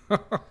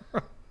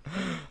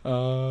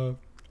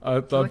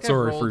I feel like sorry I've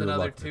for rolled your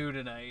another luck. 2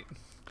 tonight.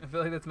 I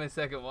feel like that's my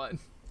second one.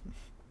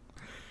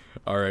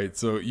 All right,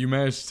 so you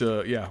managed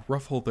to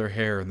ruffle their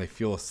hair and they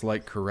feel a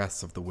slight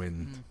caress of the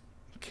wind.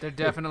 They're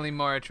definitely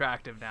more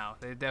attractive now.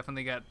 They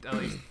definitely got at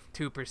least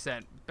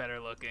 2% better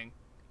looking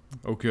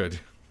Oh, good.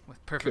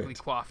 with perfectly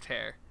coiffed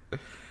hair.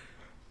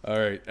 All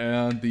right,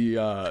 and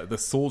the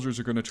soldiers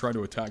are going to try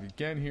to attack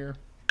again here.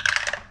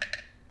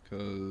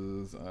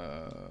 Because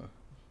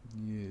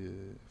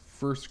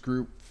first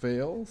group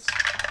fails.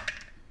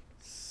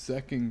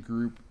 Second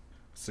group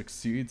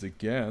succeeds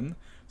again.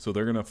 So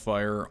they're going to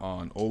fire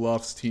on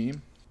Olaf's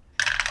team.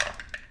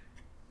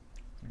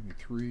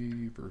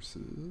 93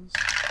 versus...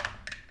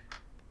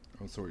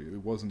 Oh, sorry,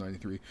 it wasn't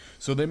 93.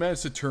 So they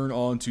managed to turn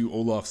on to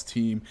Olaf's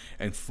team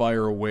and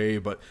fire away,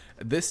 but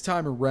this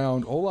time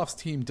around, Olaf's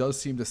team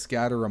does seem to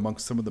scatter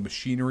amongst some of the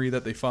machinery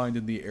that they find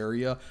in the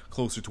area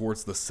closer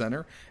towards the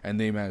center, and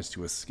they managed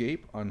to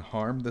escape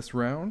unharmed this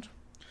round.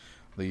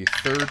 The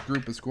third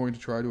group is going to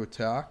try to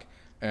attack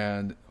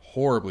and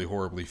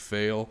horribly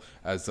fail,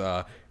 as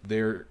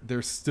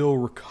they're still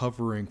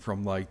recovering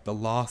from like the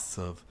loss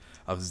of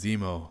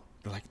Zemo.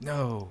 They're like,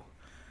 no,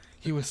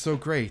 he was so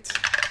great.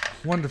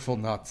 Wonderful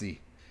Nazi.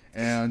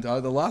 And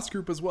the last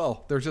group as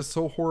well. They're just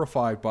so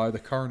horrified by the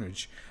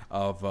carnage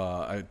of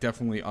a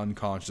definitely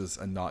unconscious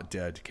and not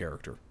dead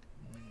character.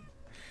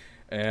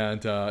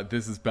 And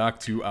this is back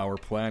to our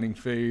planning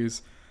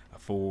phase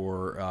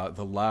for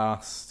the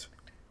last.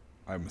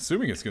 I'm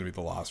assuming it's going to be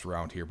the last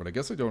round here, but I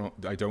guess I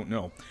don't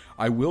know.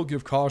 I will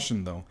give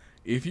caution though.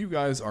 If you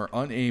guys are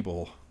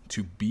unable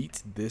to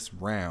beat this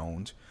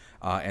round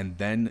and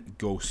then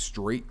go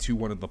straight to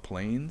one of the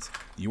planes,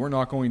 you are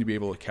not going to be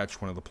able to catch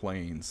one of the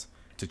planes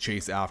to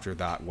chase after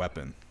that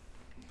weapon.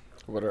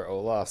 What are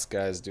Olaf's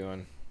guys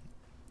doing?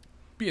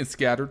 Being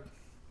scattered.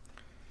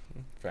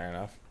 Fair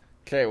enough.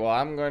 Okay, well,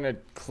 I'm going to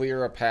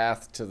clear a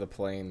path to the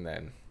plane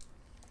then.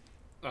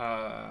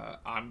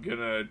 I'm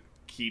gonna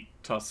keep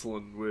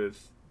tussling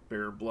with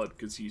Baron Blood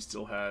because he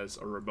still has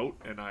a remote,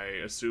 and I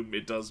assume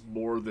it does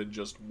more than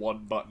just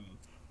one button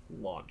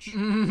launch.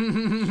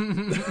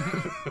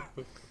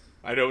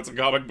 I know it's a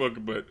comic book,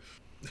 but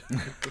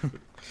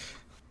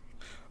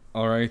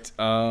All right.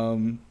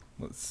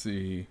 Let's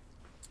see.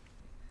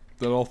 Is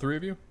that all three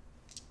of you?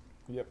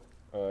 Yep,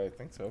 I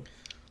think so.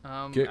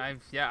 All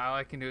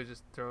I can do is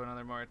just throw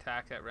another more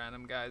attack at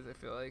random guys. I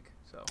feel like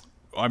so.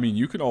 I mean,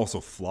 you can also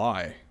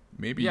fly.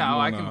 Maybe. Yeah, you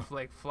I wanna...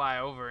 can fly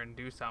over and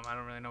do something. I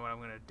don't really know what I'm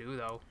gonna do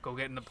though. Go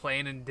get in the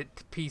plane and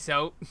peace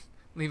out,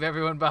 leave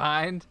everyone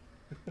behind.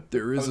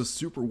 There is a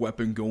super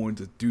weapon going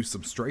to do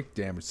some strike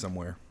damage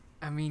somewhere.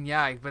 I mean,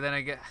 yeah, but then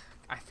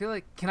I feel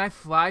like, can I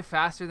fly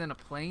faster than a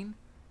plane?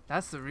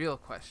 That's the real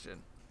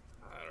question.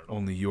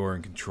 Only you're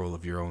in control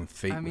of your own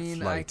fate. I mean,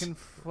 with flight. I can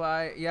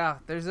fly. Yeah,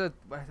 there's a.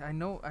 I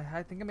know.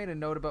 I think I made a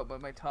note about what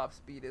my top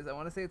speed is. I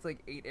want to say it's like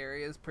 8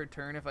 areas per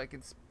turn if I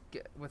can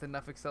get with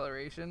enough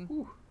acceleration.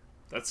 Whew.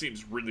 That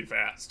seems really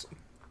fast.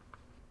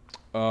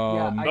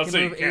 Yeah, I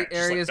can move 8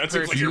 areas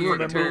per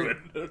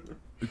turn.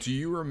 Do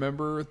you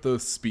remember the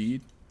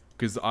speed?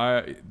 Because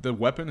the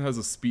weapon has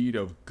a speed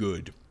of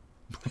good,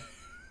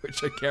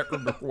 which I can't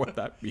remember what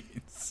that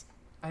means.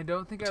 I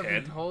don't think I've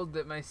 10? been told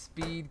that my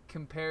speed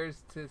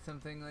compares to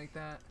something like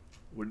that.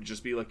 Wouldn't it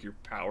just be like your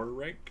power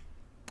rank?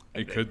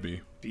 It could be.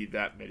 Be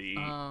that many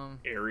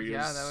areas.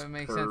 Yeah, that would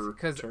make per sense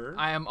because turn?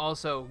 I am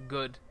also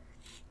good.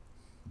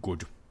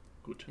 Good.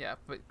 Good. Yeah,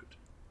 but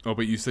Oh,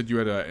 but you said you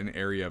had an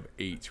area of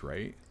 8,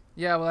 right?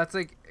 yeah, well, that's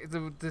like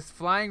this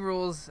flying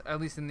rules. At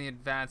least in the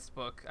advanced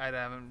book, I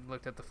haven't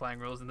looked at the flying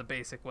rules in the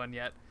basic one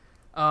yet.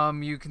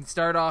 You can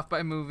start off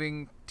by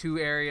moving 2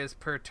 areas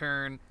per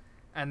turn,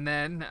 and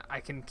then I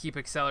can keep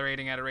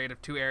accelerating at a rate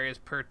of 2 areas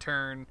per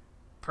turn,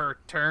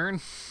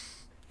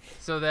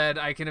 so that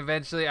I can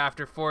eventually,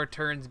 after 4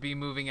 turns, be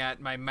moving at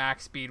my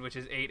max speed, which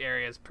is 8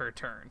 areas per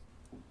turn.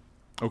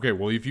 Okay,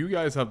 well, if you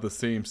guys have the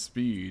same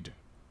speed,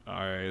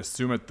 I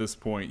assume at this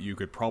point you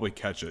could probably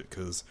catch it,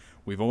 because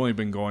we've only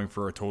been going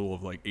for a total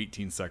of like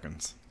 18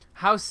 seconds.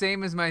 How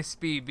same is my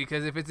speed?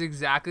 Because if it's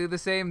exactly the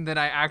same, then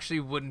I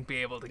actually wouldn't be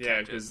able to catch it.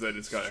 Yeah, because then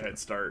it's got a head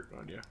start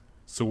on you.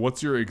 So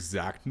what's your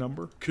exact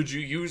number? Could you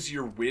use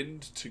your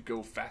wind to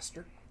go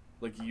faster?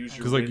 Like use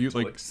your 'Cause, wind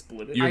like, to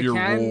split it? you have I your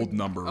can rolled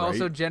number, right?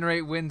 also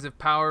generate winds of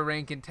power,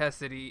 rank,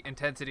 intensity,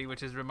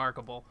 which is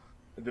remarkable.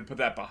 And then put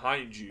that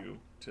behind you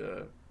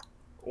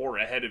or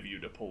ahead of you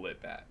to pull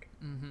it back.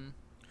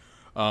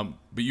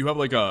 But you have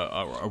like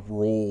a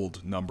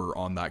rolled number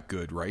on that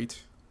good,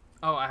 right?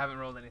 Oh, I haven't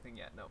rolled anything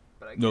yet. No,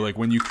 but I can. No, like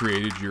when you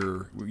created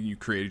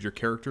your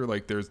character,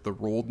 like there's the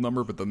rolled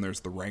number, but then there's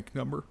the rank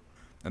number,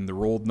 and the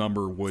rolled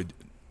number would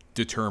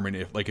determine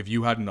if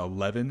you had an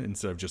 11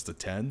 instead of just a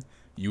 10,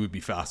 you would be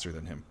faster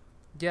than him.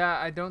 Yeah,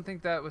 I don't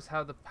think that was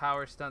how the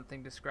power stunt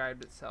thing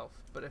described itself.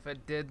 But if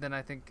it did, then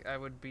I think I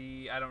would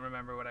be. I don't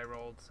remember what I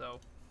rolled, so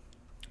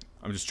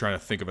I'm just trying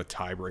to think of a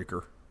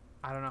tiebreaker.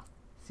 I don't know.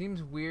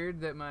 Seems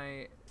weird that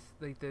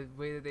the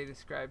way that they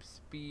describe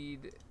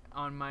speed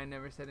on mine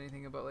never said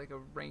anything about like a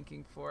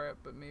ranking for it,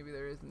 but maybe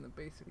there is in the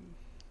basic.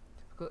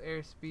 Typical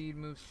airspeed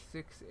moves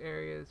 6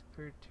 areas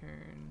per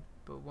turn,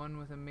 but one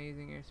with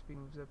amazing airspeed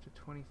moves up to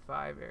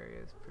 25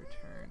 areas per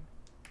turn.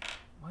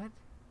 What?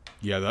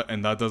 Yeah,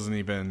 that doesn't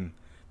even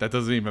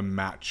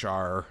match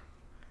our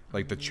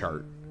the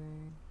chart.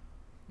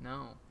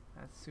 No,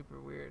 that's super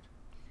weird.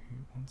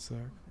 Okay, one sec.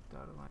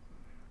 Dotted line.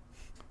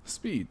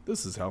 Speed.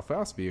 This is how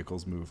fast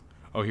vehicles move.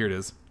 Oh, here it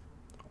is.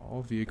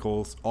 All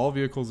vehicles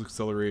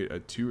accelerate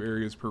at 2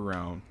 areas per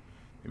round.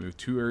 They move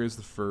 2 areas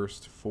the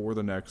first, 4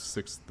 the next,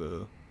 6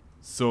 the.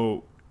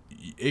 So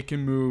it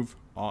can move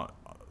on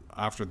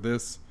after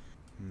this.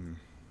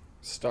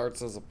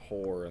 Starts as a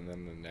poor, and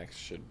then the next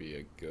should be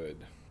a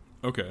good.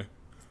 Okay,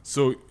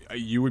 so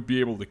you would be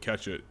able to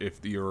catch it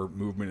if your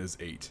movement is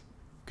 8,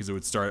 because it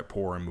would start at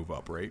poor and move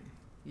up, right?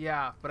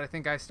 Yeah, but I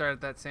think I start at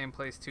that same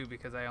place too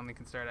because I only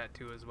can start at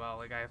 2 as well.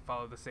 Like I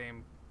follow the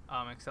same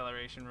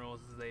acceleration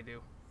rules as they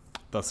do.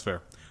 That's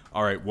fair.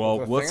 All right. Well,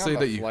 The let's thing say on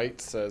that the you. flight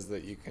says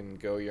that you can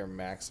go your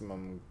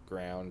maximum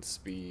ground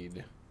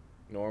speed,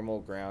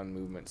 normal ground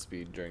movement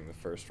speed during the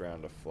first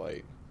round of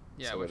flight.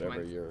 Yeah, So which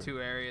whatever mine's your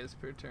 2 areas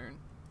per turn.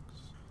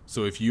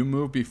 So if you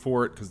move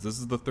before it, because this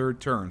is the 3rd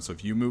turn, so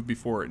if you move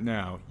before it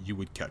now, you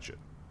would catch it.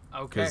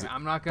 Okay, 'Cause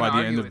I'm not gonna by the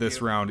argue end of with this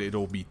you. round,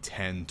 it'll be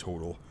 10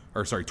 total,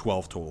 or sorry,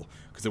 12 total,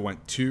 because it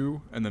went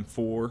 2 and then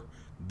 4.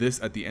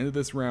 This at the end of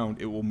this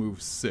round, it will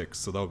move 6,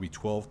 so that would be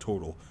 12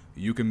 total.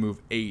 You can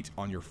move 8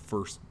 on your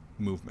first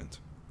movement.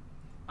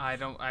 I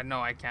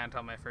know I can't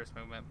on my first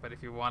movement, but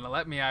if you want to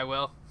let me, I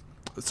will.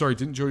 Sorry,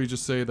 didn't Jody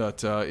just say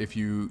that if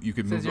you could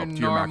It move says your up to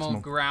your normal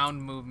maximum?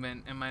 ground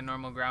movement, and my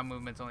normal ground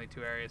movement's only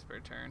 2 areas per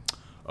turn.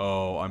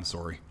 Oh, I'm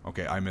sorry.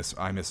 Okay, I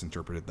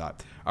misinterpreted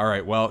that. All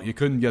right, well, you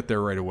couldn't get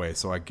there right away,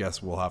 so I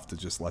guess we'll have to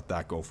just let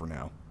that go for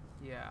now.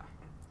 Yeah.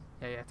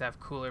 Yeah, you have to have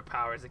cooler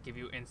powers that give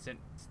you instant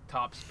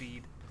top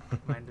speed.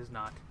 Mine does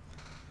not.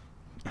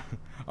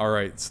 All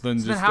right, so then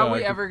So just then how are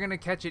we ever going to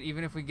catch it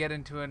even if we get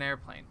into an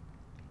airplane?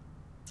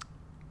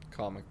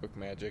 Comic book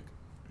magic.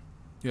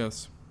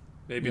 Yes.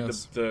 Maybe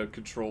Yes. the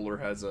controller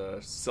has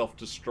a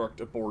self-destruct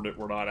abort it.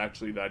 We're not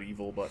actually that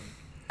evil button.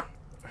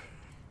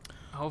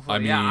 Hopefully, I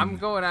yeah. I'm mean-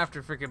 going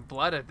after freaking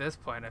blood at this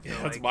point, I feel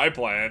That's like. my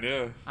plan,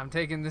 yeah. I'm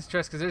taking this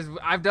trust because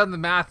I've done the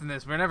math in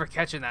this. We're never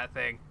catching that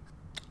thing.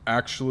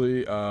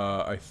 Actually,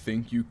 I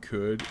think you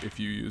could if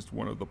you used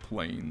one of the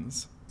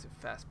planes, It's a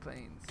fast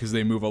planes. because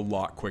they move a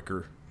lot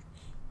quicker.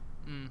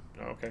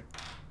 Okay.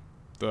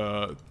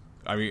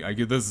 I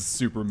get this is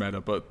super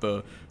meta, but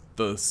the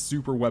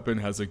super weapon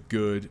has a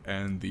good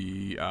and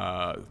the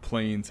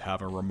planes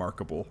have a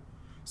remarkable.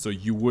 So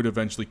you would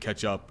eventually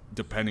catch up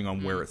depending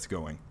on where it's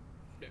going.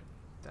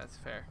 That's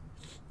fair.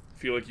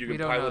 Feel like you We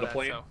can don't pilot know a that,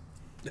 plane?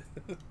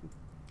 so.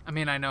 I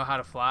mean, I know how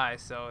to fly,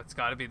 so it's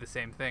got to be the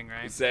same thing,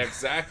 right? It's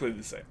exactly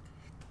the same.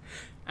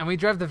 And we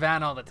drive the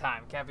van all the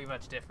time. Can't be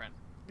much different.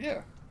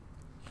 Yeah.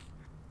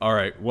 All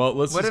right, well,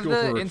 let's What just if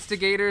go the for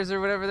instigators or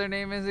whatever their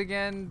name is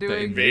again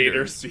doing?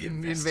 Invaders. The The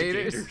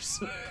invaders.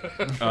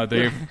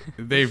 investigators.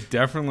 they've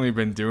definitely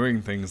been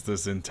doing things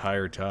this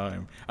entire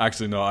time.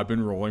 Actually, no, I've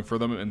been rolling for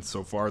them, and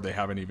so far they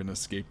haven't even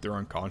escaped their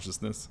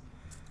unconsciousness.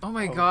 Oh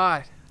my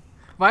god.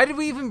 Why did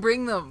we even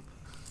bring them?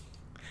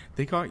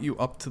 They got you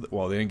up to the...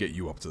 Well, they didn't get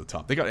you up to the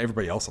top. They got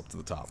everybody else up to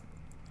the top.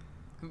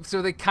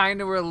 So they kind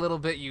of were a little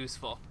bit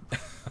useful.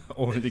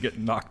 Only to get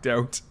knocked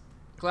out.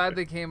 Glad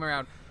they came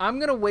around. I'm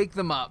going to wake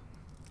them up.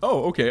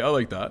 Oh, okay, I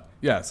like that.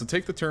 Yeah, so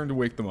take the turn to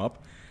wake them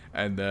up,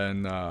 and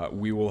then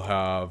we will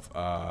have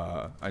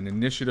an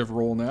initiative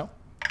roll now.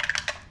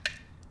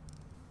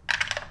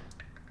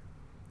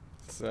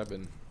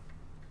 7.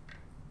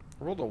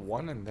 I rolled a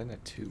 1 and then a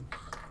 2.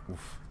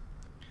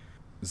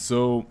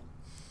 So,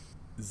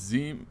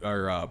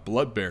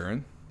 Blood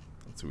Baron.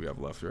 That's who we have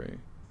left, right?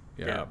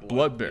 Yeah,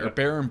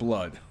 Baron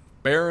Blood.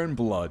 Baron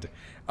Blood.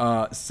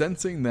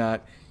 Sensing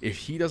that if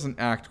he doesn't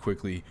act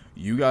quickly,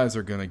 you guys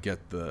are gonna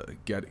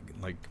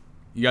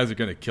you guys are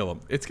gonna kill him.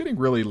 It's getting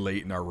really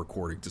late in our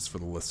recording, just for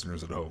the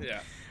listeners at home.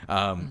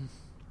 Yeah.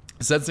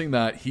 Sensing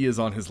that he is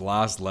on his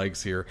last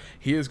legs here,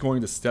 he is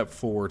going to step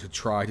forward to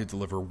try to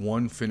deliver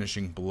one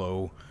finishing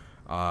blow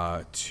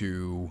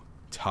to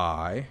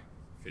Ty.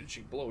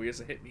 Finishing blow. He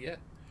hasn't hit me yet.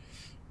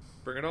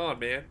 Bring it on,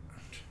 man.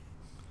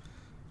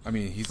 I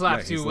mean, he's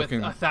Slaps he's you with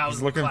looking, 1,000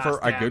 he's looking for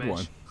class a good damage.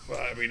 one. Well,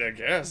 I mean, I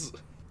guess.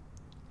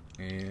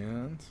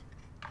 And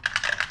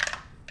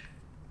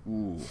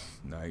ooh,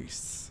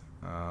 nice.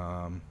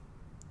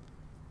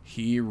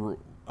 He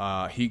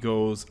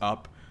goes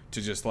up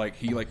to just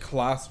he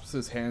clasps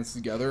his hands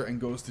together and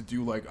goes to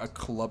do like a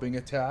clubbing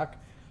attack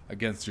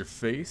against your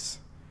face.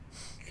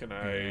 Can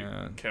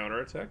I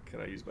counterattack?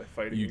 Can I use my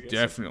fighting? You against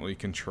definitely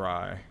can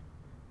try,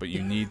 but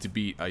you need to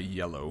beat a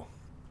yellow.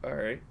 it? All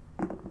right.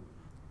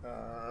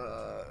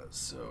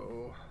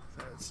 So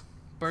that's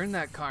Burn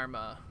that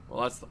karma.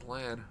 well, that's the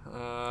plan.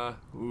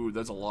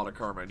 That's a lot of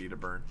karma I need to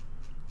burn.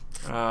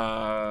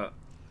 I'd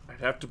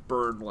have to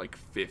burn like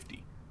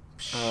 50.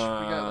 We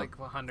got like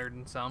 100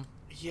 and some.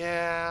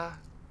 Yeah.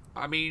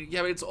 I mean,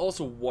 yeah, but it's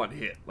also one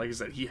hit. Like I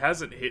said, he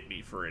hasn't hit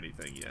me for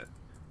anything yet.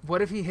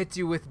 What if he hits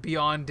you with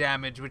beyond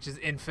damage, which is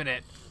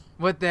infinite?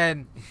 What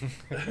then?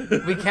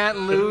 We can't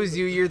lose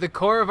you. You're the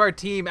core of our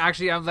team.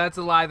 Actually, that's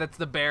a lie. That's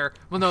the bear.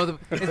 Well, no,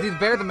 is the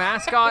bear the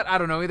mascot? I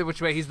don't know. Either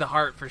which way, he's the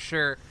heart for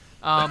sure.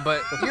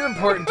 But you're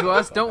important to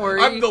us. Don't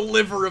worry. I'm the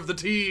liver of the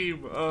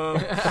team.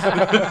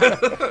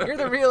 You're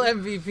the real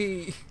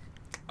MVP.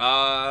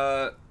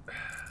 I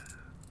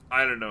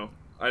don't know.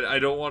 I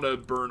don't want to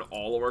burn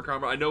all of our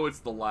karma. I know it's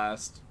the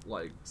last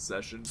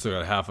session. So we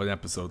got half an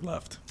episode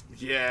left.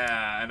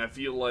 Yeah, and I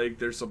feel like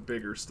there's some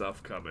bigger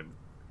stuff coming.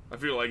 I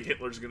feel like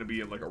Hitler's gonna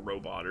be in like a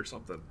robot or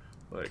something.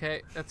 Like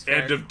Okay, that's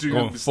fair. End of Doom.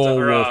 Going full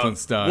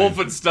Wolfenstein.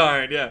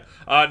 Wolfenstein, yeah.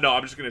 No,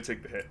 I'm just gonna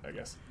take the hit, I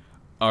guess.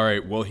 All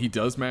right. Well, he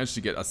does manage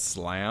to get a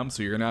slam,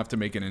 so you're gonna have to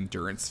make an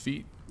endurance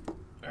feat.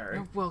 All right.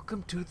 Now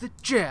welcome to the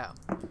jam.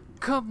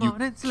 Come You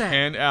on and slam.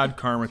 can add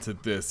karma to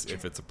this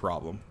if it's a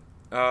problem.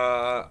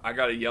 I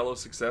got a yellow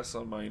success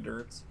on my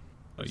endurance.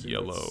 A So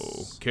yellow.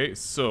 that's- Okay,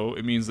 so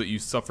it means that you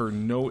suffer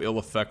no ill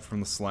effect from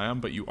the slam,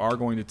 but you are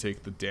going to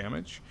take the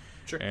damage.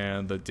 Sure.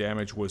 And the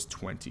damage was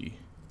 20.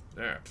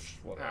 Yeah,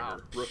 whatever.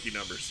 Ouch. Rookie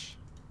numbers.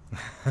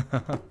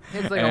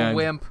 It's like a And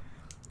wimp.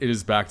 It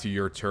is back to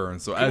your turn.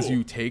 So as Cool.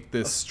 you take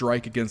this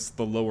strike against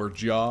the lower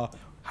jaw,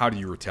 how do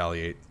you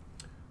retaliate?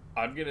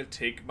 I'm gonna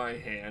take my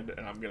hand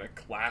and I'm gonna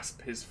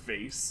clasp his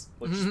face,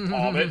 just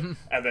palm it,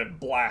 and then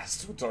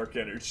blast with dark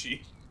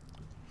energy.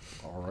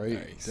 All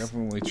right,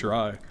 definitely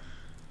try.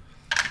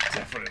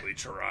 Definitely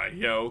try.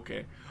 Yeah,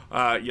 okay.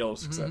 Yellow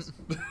success.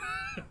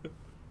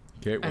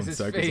 Okay, As 1 his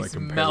sec as I face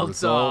compare melts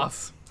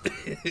results.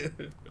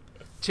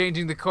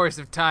 Changing the course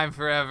of time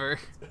forever.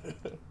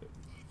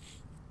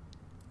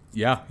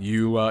 Yeah,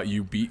 you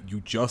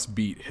just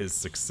beat his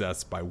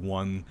success by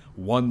one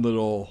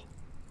little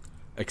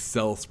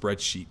Excel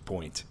spreadsheet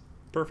point,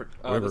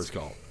 Perfect. whatever That's it's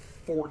called.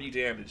 40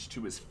 damage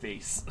to his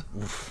face.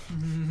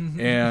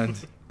 And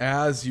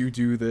as you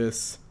do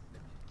this,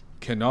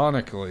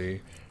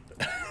 canonically,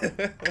 At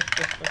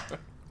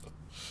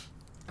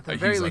the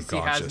very he's least, he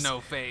has unconscious. no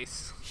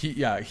face.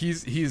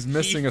 he's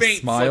missing a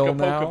faints smile like a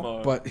now,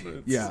 Pokemon. but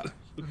yeah,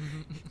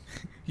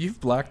 you've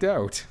blacked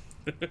out.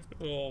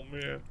 Oh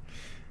man.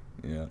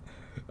 Yeah.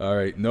 All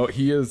right. No,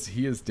 he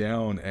is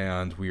down,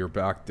 and we are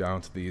back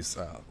down to these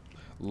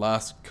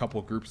last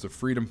couple groups of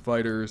freedom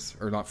fighters,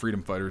 or not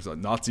freedom fighters,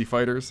 Nazi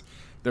fighters.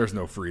 There's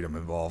no freedom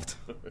involved.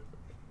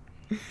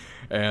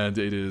 And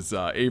it is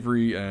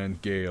Avery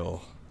and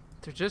Gale.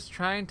 They're just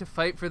trying to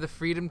fight for the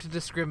freedom to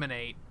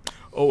discriminate.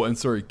 Oh, and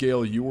sorry,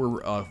 Gale, you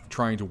were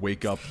trying to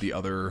wake up the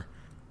other.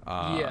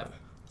 Yeah.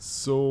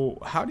 So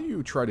how do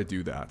you try to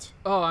do that?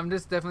 Oh, I'm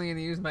just definitely going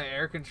to use my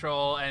air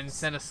control and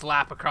send a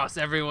slap across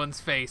everyone's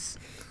face.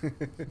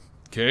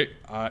 Okay,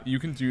 you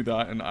can do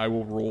that, and I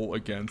will roll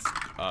against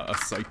a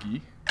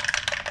psyche.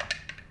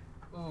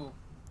 Ooh,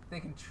 they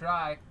can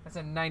try. That's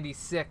a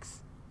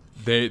 96.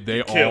 They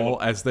Kill all,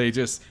 them. as they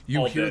just, you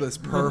All hear dead. this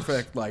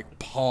perfect, like,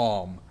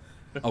 palm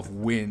of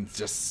wind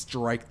just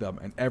strike them,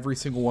 and every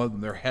single one of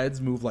them, their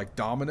heads move like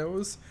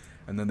dominoes,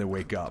 and then they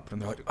wake up,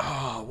 and they're like,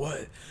 oh,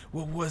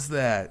 what was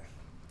that?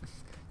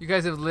 You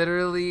guys have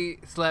literally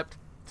slept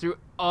through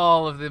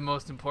all of the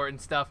most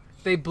important stuff.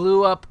 They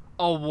blew up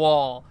a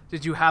wall.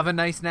 Did you have a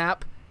nice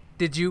nap?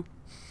 Did you?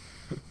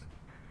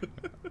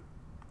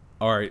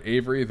 All right,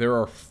 Avery, there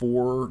are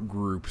 4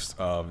 groups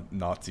of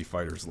Nazi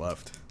fighters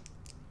left.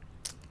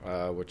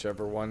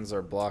 Whichever ones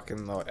are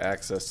blocking the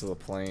access to the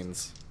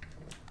planes,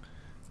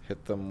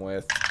 hit them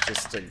with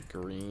just a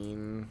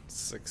green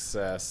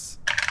success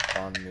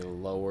on the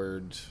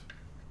lowered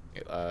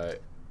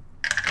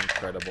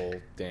incredible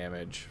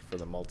damage for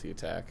the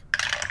multi-attack.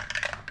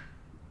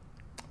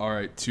 All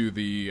right, to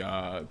the,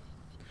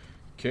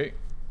 okay.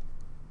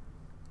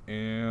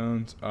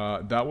 And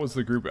that was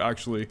the group,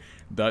 actually,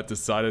 that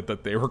decided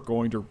that they were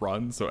going to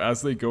run. So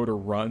as they go to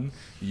run,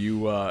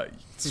 you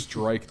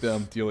strike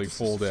them, dealing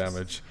full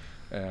damage.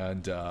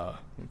 And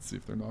let's see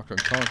if they're knocked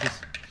unconscious.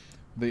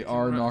 They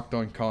are knocked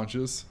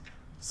unconscious.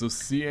 So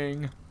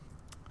seeing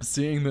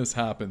this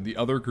happen, the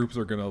other groups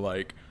are going to,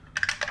 like,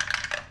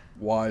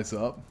 wise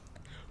up.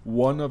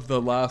 One of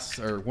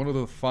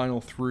the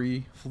final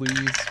 3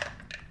 flees.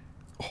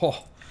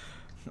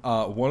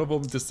 One of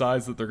them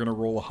decides that they're gonna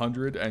roll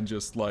 100 and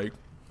just like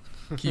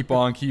keep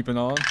on keeping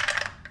on.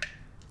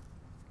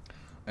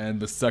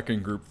 And the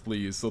second group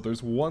flees. So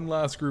there's one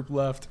last group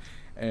left,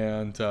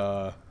 and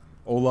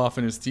Olaf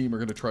and his team are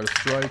gonna try to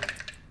strike,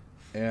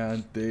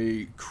 and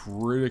they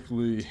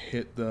critically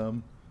hit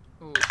them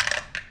Ooh.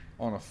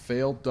 on a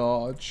failed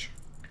dodge.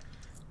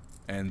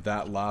 And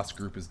that last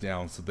group is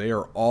down. So they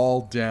are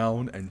all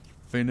down and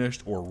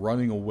finished or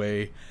running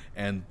away,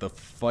 and the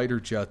fighter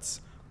jets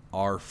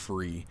are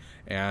free.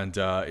 And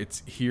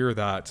it's here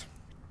that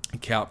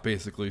Cap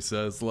basically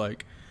says,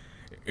 like,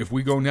 if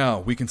we go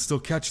now, we can still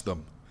catch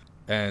them.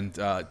 And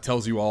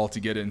tells you all to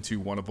get into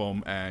one of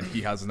them, and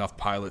he has enough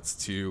pilots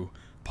to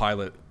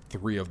pilot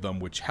 3 of them,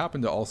 which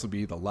happen to also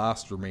be the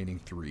last remaining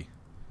 3.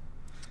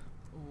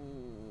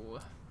 Ooh.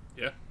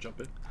 Yeah, jump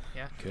in.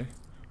 Yeah. Okay.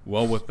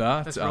 Well, with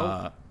Let's that,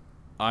 roll.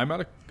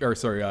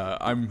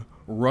 I'm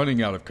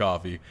running out of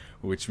coffee,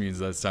 which means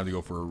that it's time to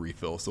go for a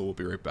refill. So we'll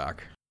be right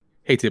back.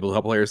 Hey,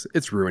 tabletop players,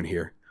 it's Ruin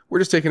here. We're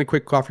just taking a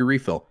quick coffee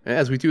refill. And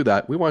as we do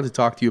that, we wanted to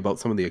talk to you about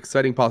some of the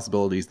exciting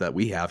possibilities that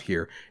we have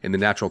here in the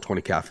Natural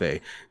 20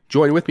 Cafe.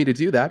 Joining with me to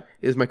do that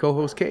is my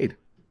co-host, Cade.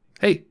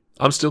 Hey,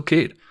 I'm still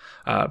Cade.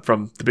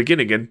 From the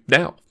beginning and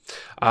now.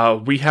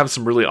 We have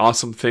some really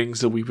awesome things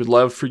that we would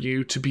love for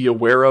you to be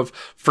aware of.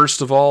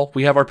 First of all,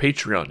 we have our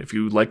Patreon. If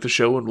you like the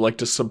show and would like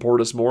to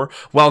support us more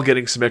while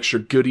getting some extra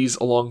goodies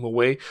along the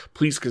way,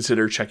 please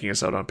consider checking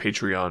us out on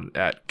Patreon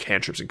at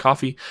Cantrips and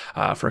Coffee.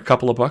 For a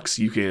couple of bucks,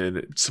 you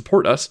can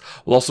support us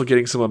while also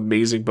getting some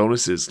amazing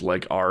bonuses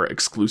like our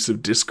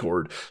exclusive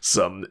Discord,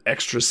 some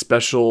extra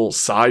special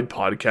side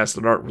podcasts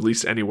that aren't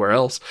released anywhere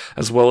else,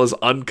 as well as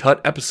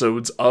uncut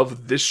episodes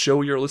of this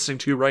show you're listening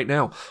to right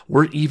now.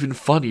 We're even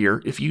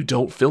funnier if you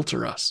don't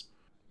filter us.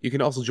 You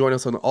can also join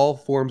us on all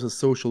forms of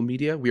social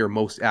media. We are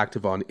most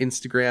active on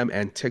Instagram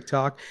and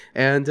TikTok.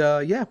 And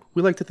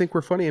we like to think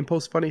we're funny and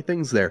post funny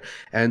things there.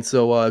 And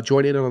so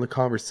join in on the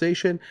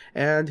conversation.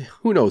 And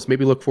who knows,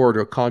 maybe look forward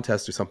to a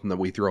contest or something that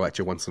we throw at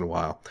you once in a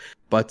while.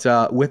 But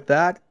with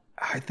that,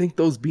 I think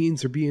those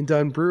beans are being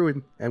done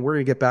brewing, and we're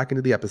going to get back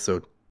into the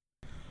episode.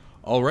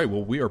 All right,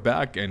 well, we are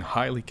back and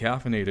highly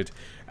caffeinated.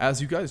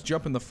 As you guys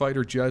jump in the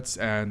fighter jets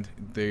and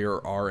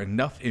there are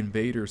enough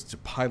invaders to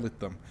pilot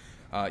them,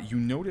 you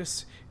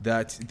notice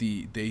that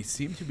they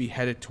seem to be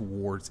headed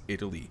towards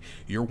Italy.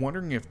 You're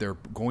wondering if they're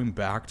going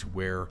back to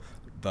where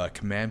the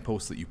command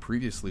post that you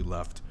previously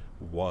left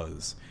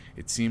was.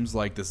 It seems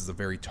like this is a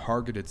very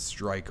targeted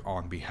strike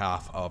on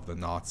behalf of the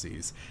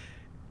Nazis.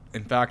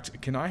 In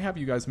fact, can I have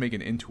you guys make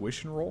an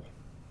intuition roll?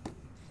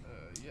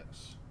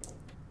 Yes.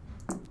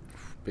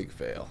 Big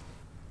fail.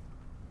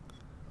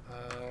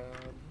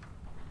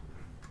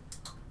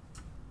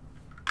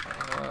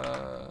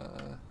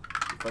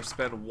 If I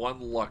spend one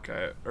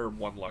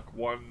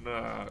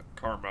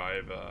karma, I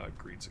have a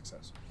green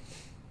success.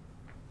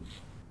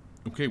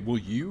 Okay, well,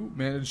 you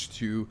managed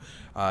to,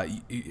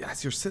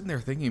 as you're sitting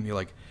there thinking, you're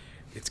like,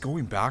 it's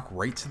going back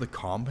right to the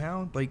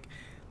compound? Like,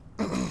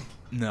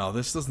 no,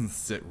 this doesn't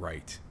sit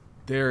right.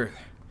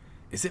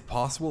 Is it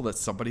possible that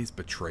somebody's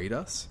betrayed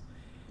us?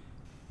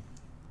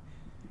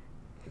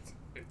 It's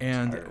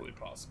And entirely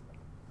possible.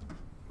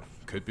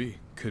 could be.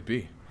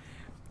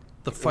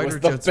 The It fighter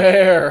was the jets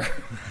bear.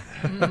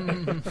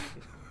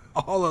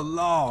 all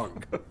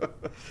along.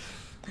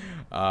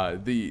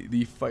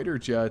 The fighter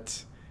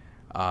jet,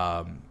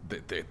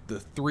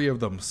 the three of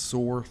them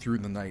soar through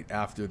the night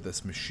after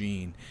this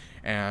machine,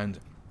 and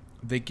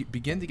they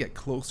begin to get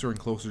closer and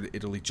closer to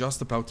Italy,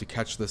 just about to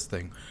catch this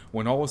thing,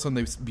 when all of a sudden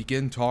they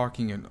begin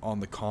talking on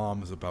the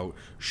comms about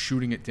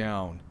shooting it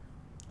down.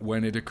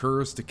 When it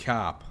occurs to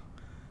Cap,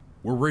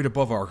 we're right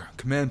above our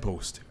command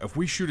post. If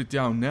we shoot it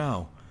down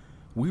now,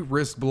 we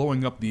risk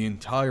blowing up the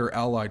entire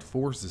Allied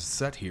forces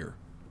set here.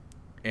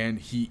 And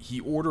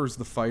he orders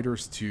the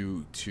fighters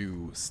to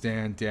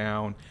stand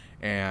down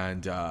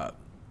and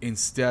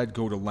instead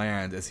go to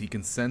land, as he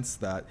can sense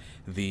that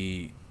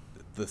the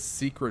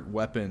secret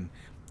weapon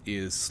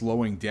is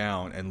slowing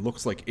down and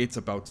looks like it's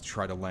about to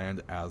try to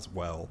land as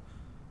well.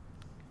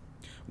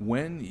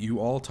 When you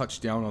all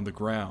touch down on the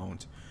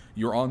ground,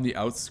 you're on the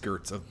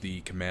outskirts of the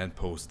command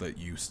post that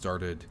you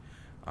started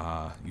in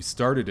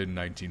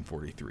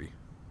 1943.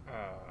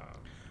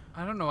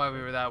 I don't know why we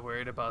were that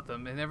worried about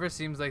them. It never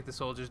seems like the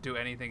soldiers do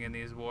anything in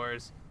these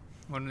wars.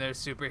 When there's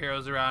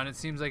superheroes around, it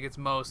seems like it's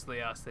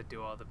mostly us that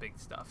do all the big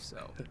stuff,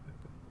 so.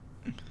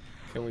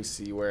 Can we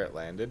see where it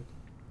landed?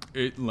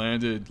 It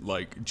landed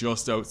like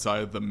just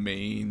outside of the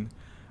main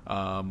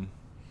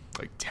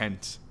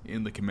tent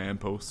in the command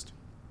post.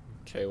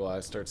 Okay, well, I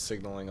start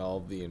signaling all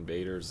of the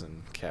invaders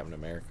and Captain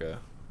America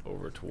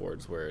over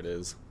towards where it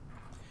is.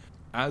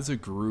 As a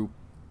group,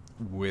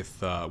 with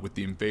the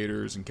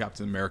invaders and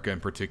Captain America in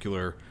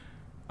particular,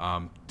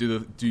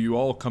 do you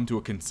all come to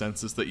a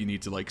consensus that you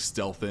need to like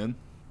stealth in?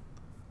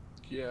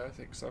 Yeah, I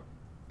think so.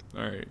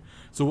 All right,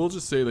 so we'll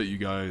just say that you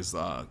guys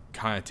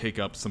kind of take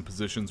up some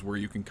positions where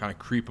you can kind of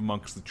creep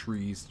amongst the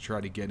trees to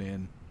try to get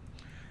in.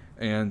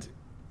 And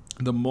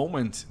the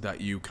moment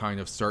that you kind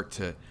of start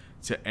to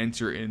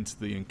enter into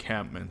the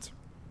encampment,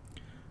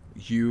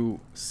 you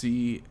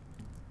see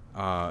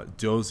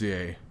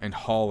Dozier and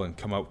Holland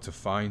come out to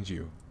find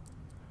you.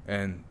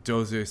 And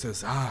Dozier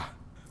says,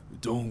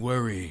 don't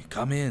worry,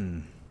 come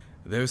in.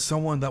 There's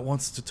someone that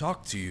wants to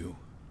talk to you.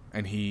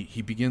 And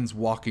he begins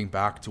walking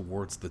back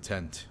towards the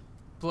tent.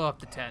 Blow up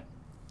the tent.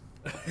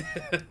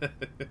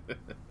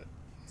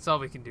 That's all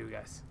we can do,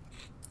 guys.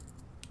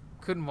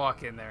 Couldn't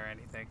walk in there or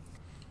anything.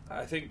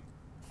 I think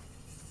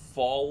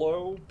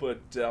follow,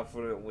 but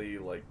definitely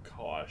like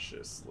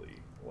cautiously,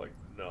 like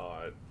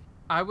not.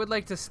 I would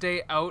like to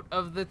stay out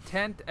of the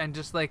tent and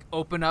just like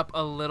open up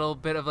a little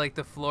bit of like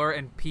the floor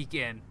and peek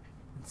in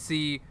and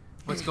see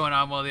what's going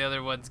on while the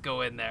other ones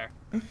go in there.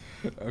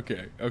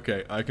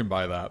 Okay, I can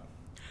buy that.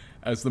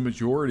 As the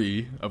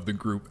majority of the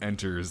group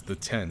enters the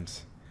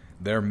tent,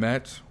 they're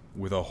met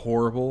with a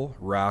horrible,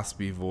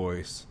 raspy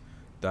voice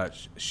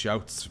that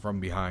shouts from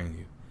behind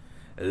you.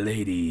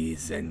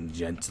 Ladies and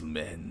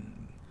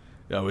gentlemen,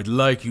 I would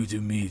like you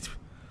to meet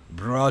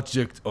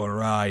Project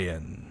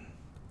Orion.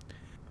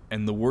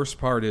 And the worst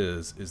part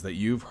is that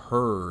you've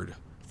heard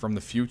from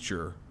the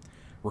future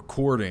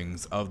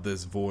recordings of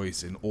this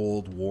voice in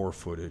old war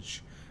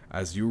footage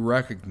as you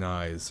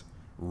recognize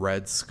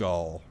Red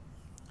Skull.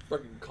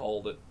 Fucking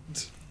called it.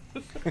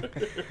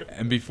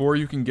 And before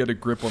you can get a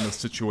grip on the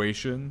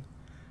situation,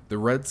 the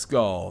Red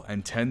Skull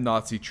and 10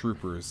 Nazi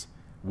troopers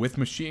with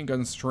machine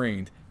guns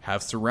trained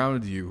have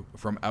surrounded you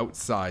from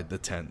outside the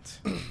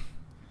tent.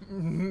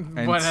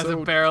 One has a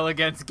barrel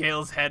against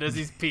Gale's head as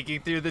he's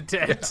peeking through the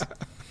tent.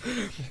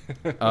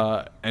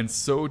 And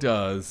so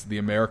does the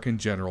American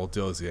General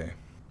Dozier.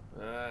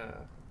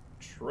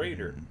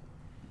 Traitor.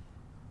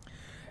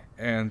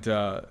 And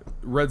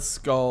Red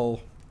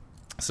Skull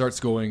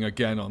starts going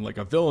again on like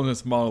a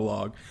villainous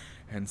monologue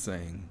and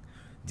saying,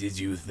 "Did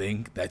you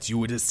think that you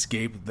would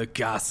escape the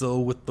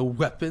castle with the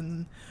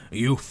weapon?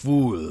 You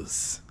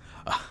fools!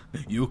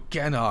 You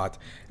cannot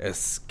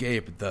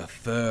escape the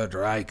Third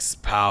Reich's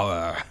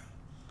power."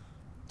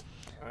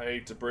 I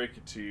hate to break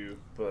it to you,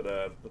 but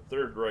the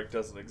Third Reich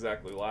doesn't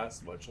exactly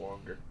last much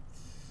longer.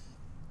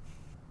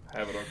 I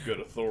have it on good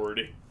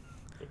authority.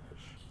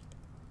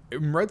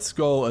 Red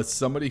Skull, as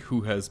somebody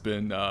who has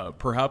been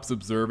perhaps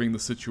observing the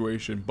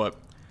situation, but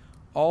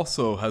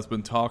also has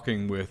been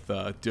talking with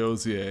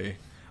Dozier,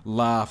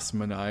 laughs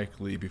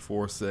maniacally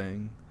before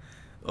saying,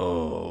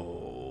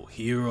 "Oh,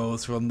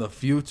 heroes from the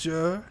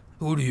future?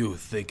 Who do you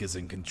think is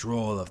in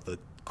control of the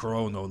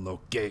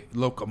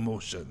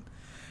locomotion.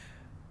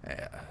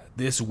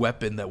 This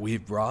weapon that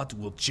we've brought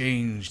will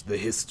change the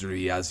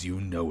history as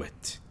you know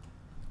it.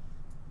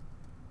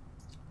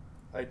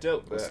 I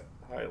doubt that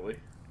highly.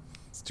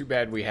 It's too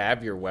bad we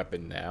have your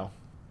weapon now.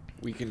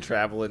 We can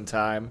travel in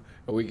time,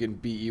 or we can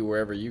beat you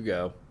wherever you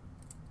go.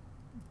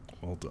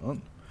 Well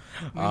done.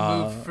 We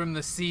moved from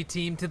the C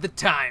team to the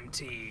time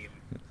team.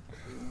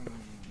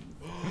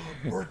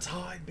 We're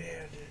time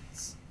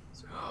bandits.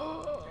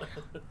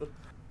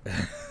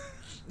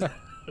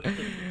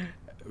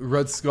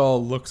 Red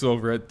Skull looks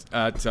over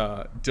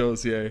at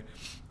Dozier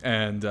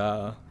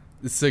and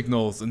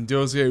signals, and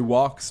Dozier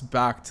walks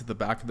back to the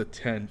back of the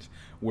tent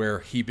where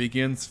he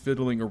begins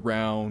fiddling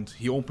around.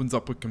 He opens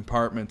up a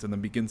compartment and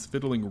then begins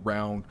fiddling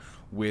around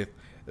with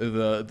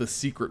the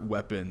secret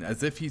weapon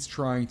as if he's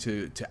trying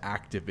to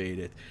activate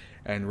it.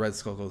 And Red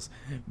Skull goes,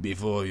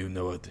 "Before you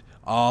know it,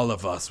 all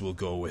of us will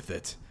go with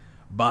it.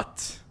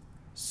 But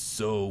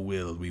so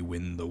will we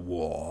win the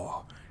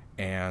war."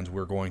 And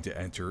we're going to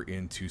enter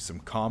into some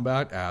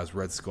combat as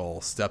Red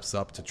Skull steps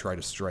up to try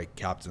to strike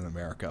Captain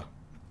America.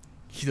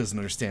 He doesn't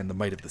understand the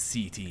might of the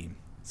C team.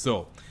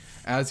 So,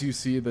 as you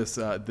see this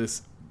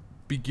this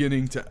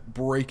beginning to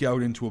break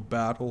out into a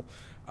battle,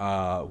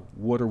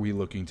 what are we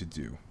looking to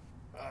do?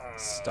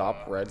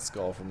 Stop Red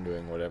Skull from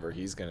doing whatever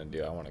he's gonna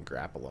do. I want to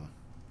grapple him.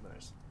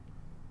 Nice.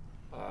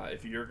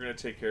 If you're gonna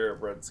take care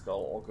of Red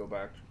Skull,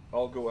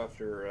 I'll go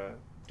after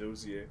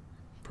Dozier.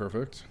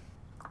 Perfect.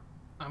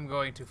 I'm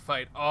going to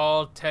fight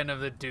all 10 of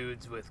the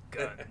dudes with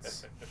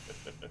guns.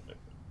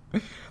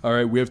 All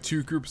right, we have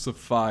 2 groups of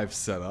 5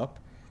 set up.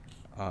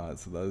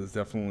 So that is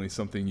definitely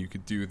something you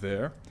could do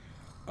there.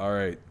 All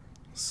right,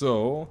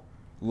 so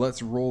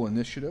let's roll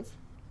initiative.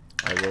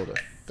 I rolled a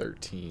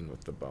 13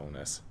 with the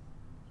bonus.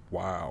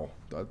 Wow,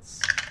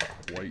 that's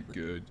quite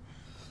good.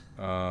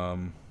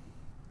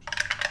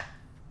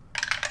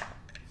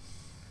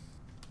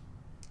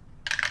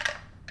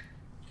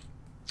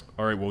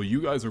 All right, well,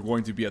 you guys are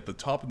going to be at the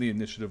top of the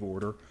initiative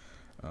order.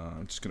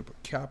 I'm just going to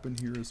put Cap in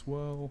here as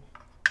well.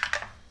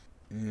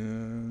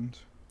 And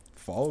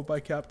followed by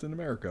Captain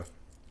America.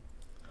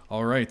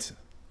 All right.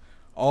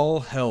 All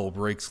hell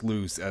breaks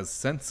loose as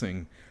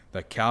sensing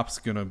that Cap's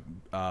going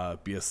to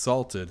be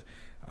assaulted,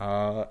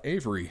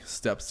 Avery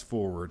steps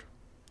forward.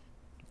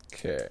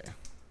 Okay.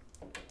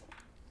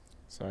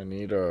 So I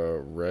need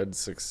a red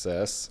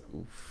success.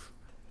 Oof.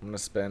 I'm going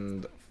to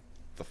spend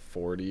the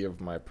 40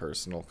 of my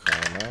personal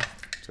karma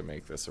to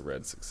make this a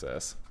red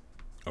success.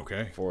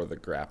 Okay. For the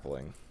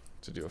grappling,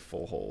 to do a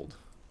full hold,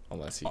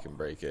 unless he can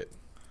break it.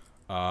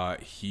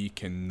 He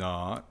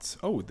cannot.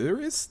 Oh, there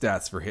is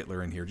stats for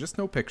Hitler in here, just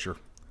no picture.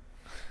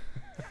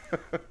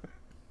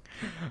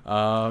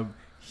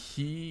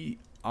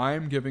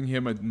 I'm giving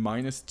him a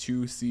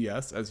 -2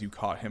 CS as you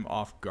caught him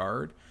off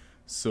guard.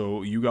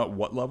 So you got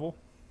what level?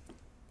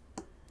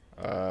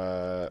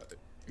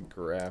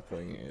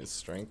 Grappling is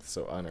strength,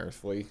 so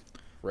unearthly.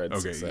 Red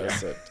Okay,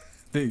 success. yeah.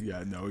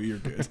 Yeah, no, you're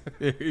good.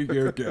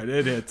 You're good.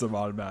 It hits him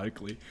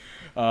automatically.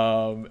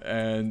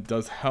 And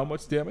does how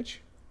much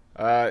damage?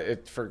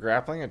 For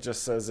grappling, it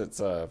just says it's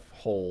a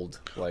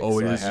hold. Like, Oh,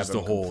 it so is I have just a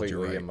him hold, you're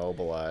completely right.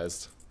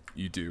 immobilized.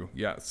 You do,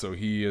 yeah. So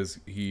he is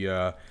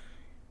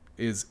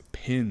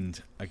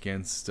pinned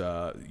against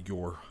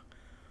your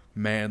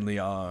manly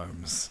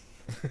arms.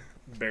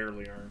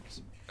 Barely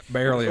arms.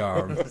 Barely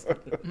arms.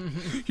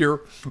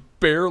 You're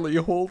barely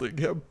holding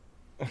him.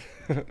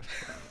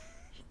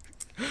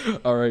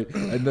 All right,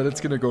 and then it's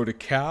gonna go to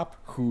Cap.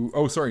 Who?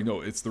 Oh, sorry, no,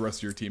 it's the rest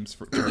of your team's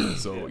turn.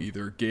 So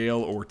either Gale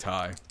or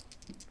Ty.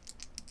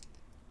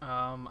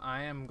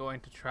 I am going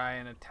to try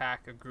and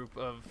attack a group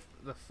of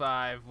the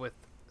 5 with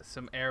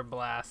some air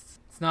blasts.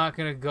 It's not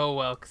going to go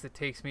well because it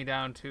takes me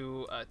down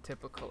to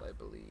typical, I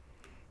believe.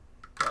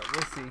 But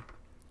we'll see.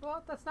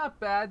 Well, that's not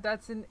bad.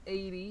 That's an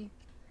 80.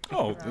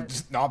 Oh,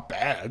 that's not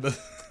bad. No,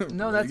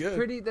 Really that's good.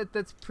 pretty.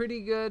 That's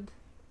pretty good.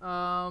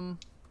 I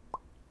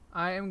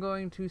am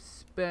going to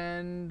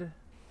spend.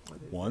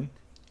 One.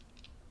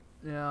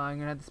 No, I'm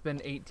gonna have to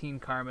spend 18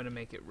 karma to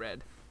make it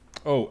red.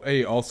 Oh,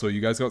 hey, also, you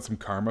guys got some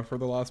karma for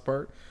the last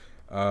part.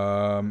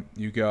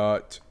 You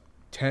got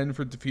 10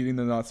 for defeating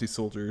the Nazi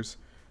soldiers,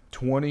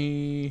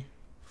 20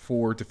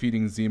 for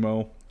defeating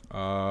Zemo,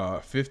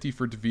 50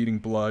 for defeating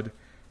Blood,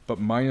 but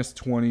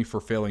 -20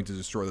 for failing to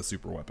destroy the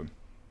super weapon.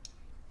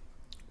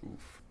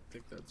 Oof. I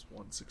think that's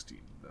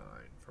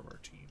 169 from our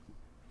team.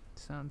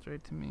 Sounds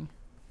right to me.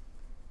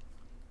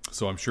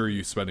 So I'm sure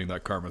you spending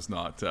that karma's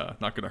not going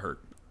to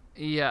hurt.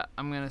 Yeah,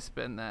 I'm gonna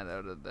spend that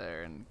out of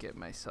there and get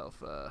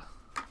myself a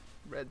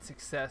red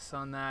success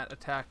on that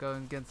attack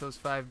against those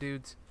 5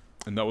 dudes.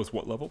 And that was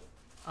what level?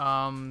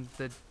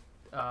 It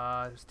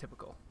was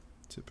typical.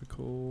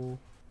 Typical.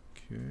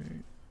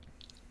 Okay.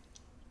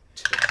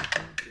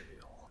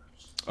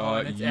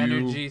 And it's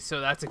energy,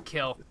 so that's a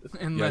kill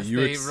unless you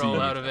they exceed. roll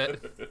out of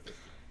it.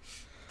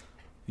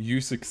 You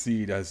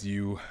succeed as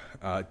you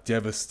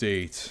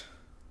devastate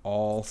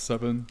all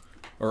 7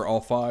 or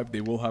all 5.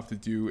 They will have to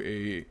do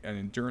an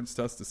endurance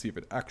test to see if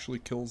it actually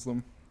kills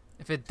them.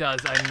 If it does,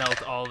 I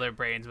melt all their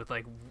brains with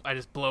I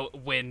just blow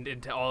wind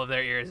into all of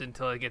their ears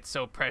until it gets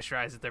so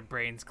pressurized that their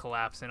brains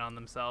collapse in on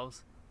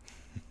themselves.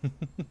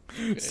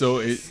 So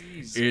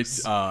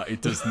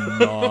it does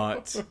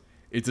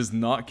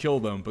not kill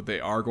them, but they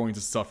are going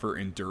to suffer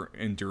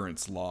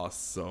endurance loss.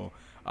 So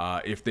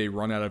if they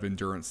run out of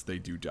endurance, they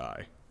do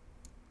die.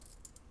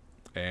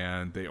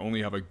 And they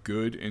only have a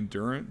good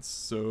endurance,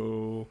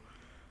 so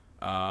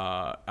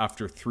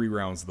after 3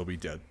 rounds, they'll be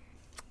dead.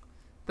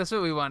 That's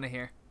what we want to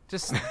hear.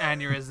 Just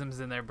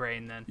aneurysms in their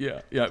brain, then.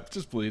 Yeah,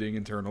 just bleeding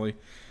internally.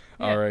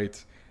 Yeah. All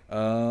right.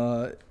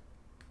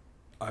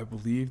 I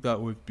believe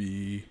that would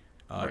be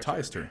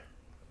Ty's turn.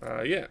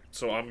 Yeah,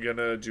 so I'm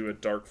gonna do a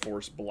Dark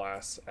Force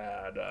Blast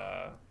at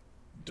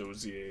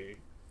Dozier.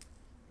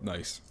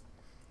 Nice.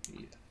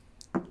 Yeah.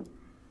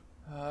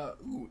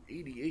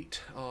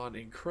 88 on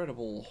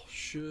Incredible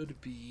should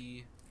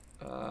be...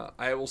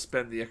 I will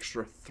spend the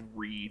extra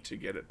 3 to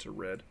get it to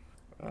red.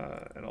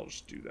 And I'll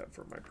just do that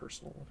for my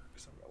personal one,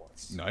 because I've got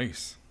lots.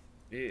 Nice.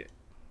 Yeah.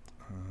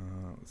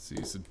 Let's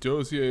see. So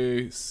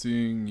Dozier,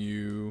 seeing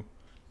you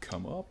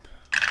come up.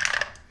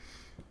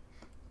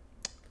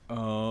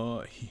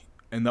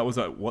 And that was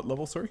at what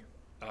level, sorry?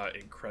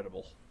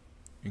 Incredible.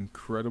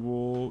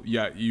 Incredible.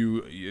 Yeah,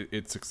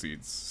 it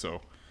succeeds,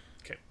 so...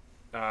 Okay.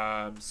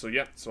 So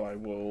I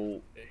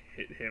will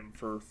hit him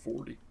for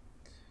 40.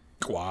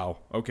 Wow.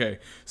 Okay.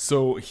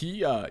 So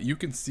he, you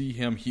can see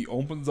him. He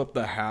opens up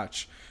the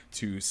hatch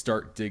to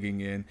start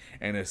digging in,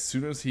 and as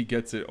soon as he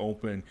gets it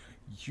open,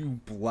 you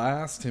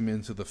blast him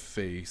into the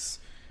face,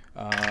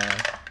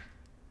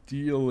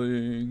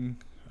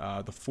 dealing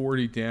the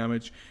 40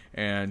 damage,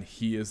 and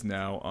he is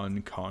now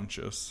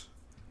unconscious.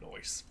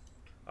 Nice.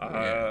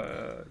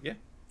 Yeah,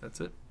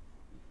 that's it.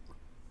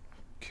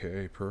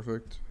 Okay,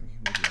 perfect. He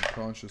will be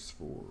unconscious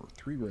for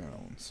 3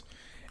 rounds.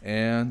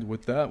 And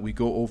with that, we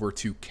go over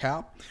to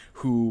Cap,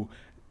 who,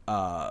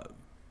 kind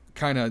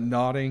of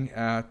nodding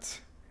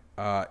at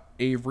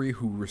Avery,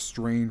 who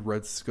restrained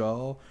Red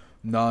Skull,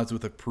 nods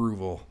with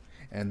approval,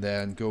 and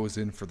then goes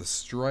in for the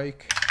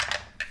strike.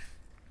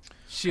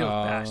 Shield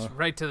bash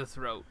right to the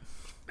throat.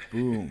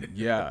 Boom.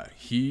 Yeah,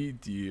 he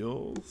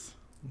deals...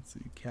 Let's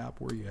see, Cap,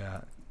 where you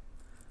at?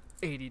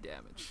 80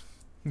 damage.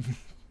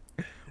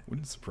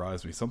 Wouldn't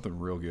surprise me. Something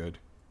real good.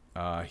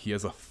 He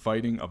has a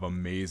fighting of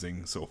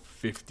amazing, so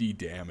 50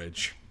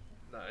 damage.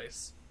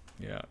 Nice.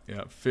 Yeah,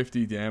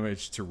 50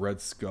 damage to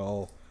Red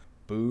Skull.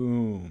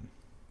 Boom.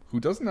 Who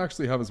doesn't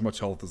actually have as much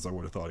health as I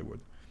would have thought he would.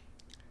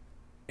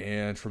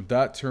 And from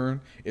that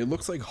turn, it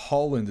looks like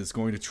Holland is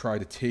going to try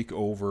to take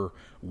over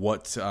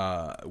what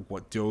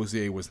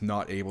Dozier was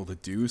not able to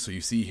do. So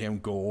you see him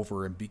go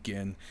over and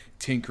begin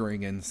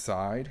tinkering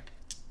inside.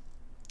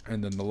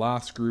 And then the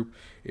last group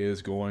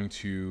is going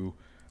to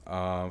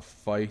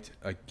fight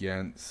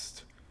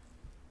against...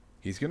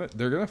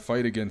 They're gonna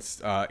fight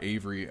against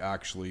Avery,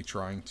 actually,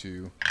 trying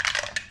to...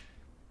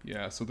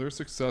 Yeah, so they're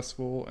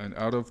successful, and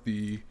out of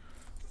the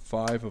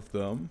 5 of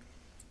them,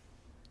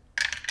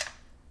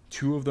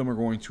 2 of them are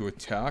going to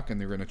attack, and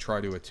they're going to try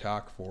to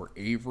attack for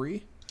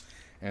Avery.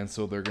 And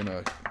so they're going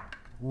to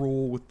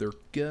roll with their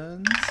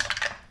guns.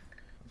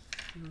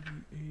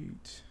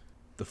 38.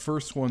 The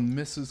first one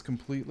misses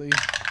completely.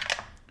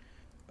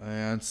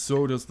 And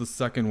so does the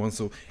second one.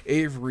 So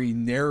Avery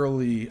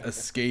narrowly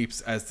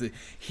escapes as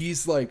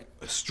he's like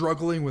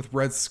struggling with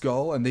Red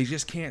Skull, and they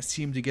just can't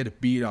seem to get a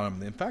beat on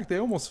him. In fact, they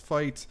almost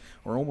fight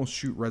or almost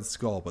shoot Red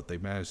Skull, but they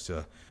managed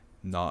to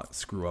not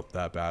screw up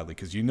that badly,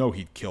 because you know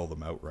he'd kill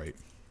them outright.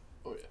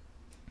 Oh,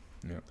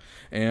 yeah. Yeah.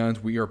 And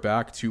we are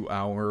back to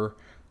our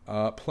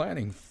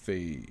planning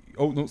phase.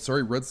 Oh, no,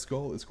 sorry. Red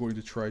Skull is going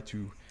to try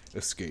to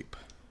escape.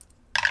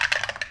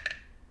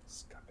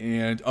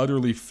 And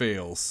utterly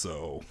fails,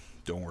 so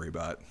don't worry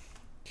about it.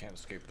 Can't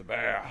escape the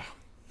bear.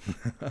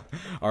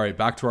 All right,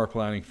 back to our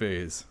planning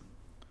phase.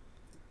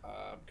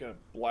 I'm going to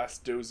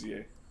blast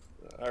Dozier.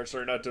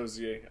 Sorry, not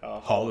Dozier.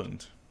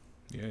 Holland.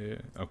 Yeah.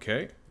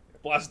 Okay.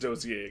 Blast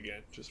Dozier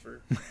again, just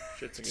for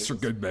shits and Just for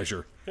good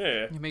measure.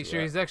 Yeah. You make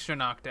sure he's extra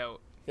knocked out.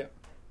 Yeah.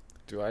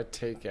 Do I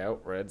take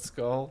out Red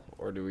Skull,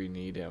 or do we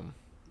need him?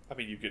 I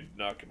mean, you could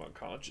knock him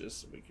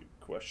unconscious, and we could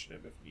question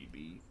him if need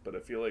be. But I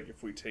feel like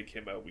if we take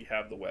him out, we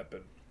have the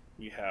weapon.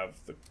 We have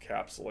the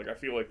capsule. Like, I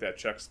feel like that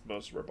checks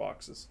most of our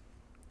boxes.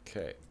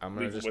 Okay, I'm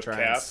gonna Leave just with try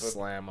Cap, and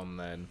slam him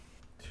then.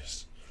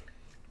 Just,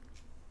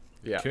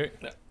 Yeah. Okay.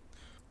 Yeah.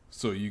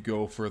 So you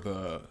go for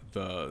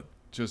the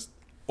just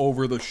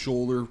over the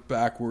shoulder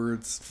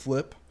backwards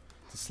flip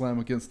to slam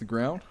against the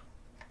ground.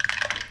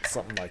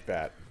 Something like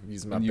that.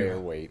 Use my And you- bear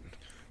weight.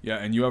 Yeah,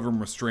 and you have him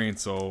restrained,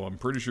 so I'm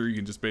pretty sure you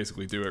can just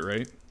basically do it,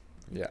 right?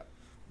 Yeah.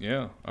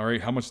 Yeah. All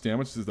right. How much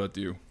damage does that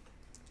do?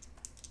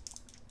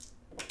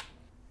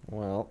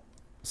 Well,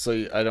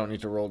 so I don't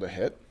need to roll to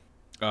hit?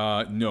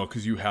 No,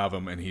 because you have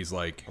him, and he's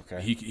like,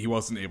 Okay. he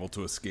wasn't able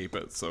to escape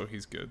it, so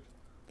he's good.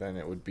 Then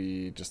it would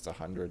be just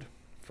 100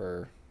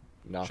 for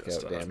knockout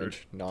Just 100.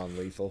 damage,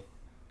 non-lethal.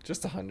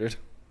 Just 100.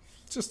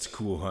 Just a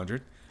cool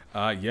 100.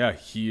 Yeah,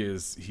 he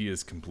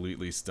is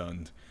completely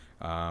stunned,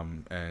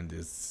 and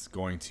is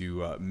going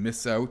to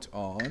miss out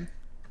on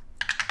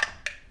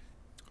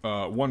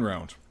 1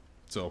 round.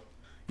 So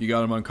you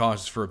got him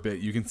unconscious for a bit.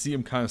 You can see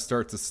him kind of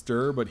start to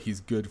stir, but he's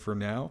good for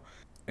now.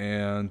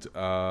 And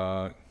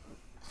I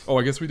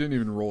guess we didn't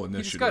even roll He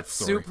just initiative. got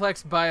Sorry.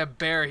 suplexed by a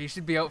bear. He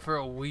should be out for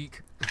a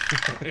week.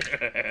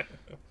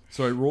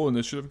 So I roll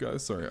initiative,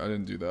 guys. Sorry, I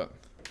didn't do that.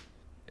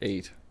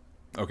 8.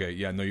 Okay,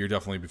 yeah, no, you're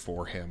definitely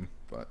before him,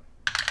 but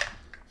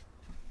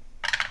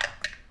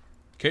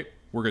okay,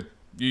 we're good.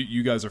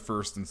 You guys are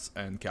first,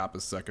 and Cap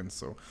is second,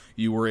 so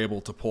you were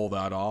able to pull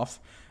that off.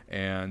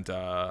 And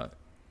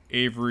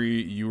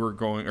Avery, you were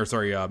going, or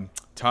sorry,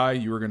 Ty,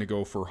 you were going to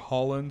go for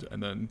Holland,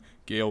 and then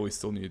Gail, we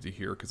still needed to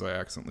hear because I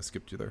accidentally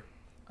skipped you there.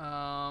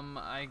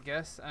 I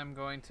guess I'm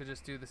going to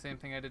just do the same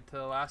thing I did to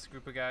the last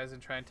group of guys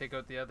and try and take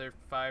out the other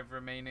 5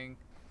 remaining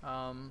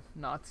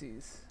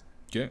Nazis.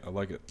 Okay, I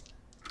like it.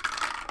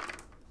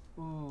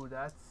 Ooh,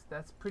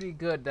 that's pretty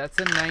good. That's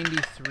a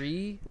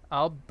 93.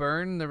 I'll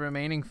burn the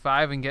remaining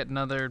 5 and get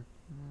another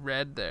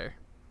red there.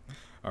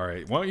 All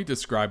right, why don't you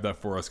describe that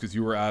for us? Because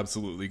you were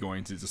absolutely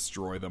going to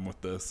destroy them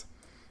with this.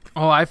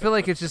 Oh, I feel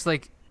like it's just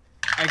like,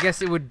 I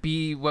guess it would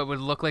be what would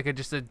look like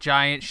just a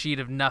giant sheet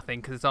of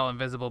nothing because it's all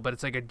invisible, but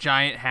it's like a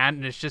giant hand,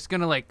 and it's just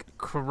going to like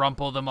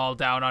crumple them all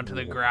down onto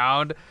the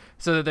ground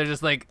so that they're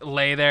just like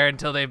lay there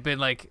until they've been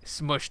like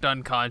smushed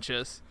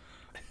unconscious.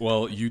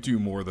 Well, you do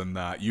more than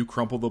that. You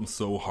crumple them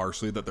so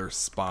harshly that their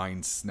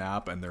spines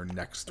snap and their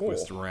necks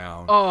twist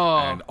around. Oh,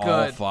 and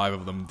all good. 5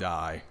 of them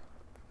die.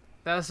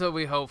 That's what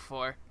we hope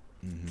for.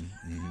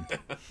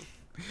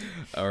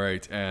 All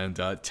right, and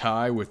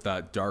Ty with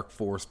that Dark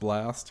Force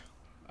Blast,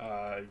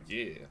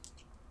 Yeah.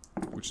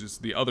 which is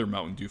the other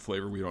Mountain Dew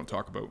flavor we don't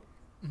talk about.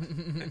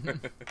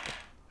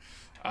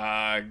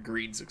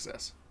 Green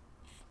success.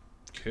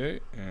 Okay,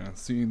 and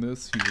seeing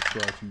this, he will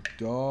try to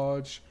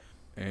dodge,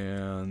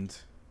 and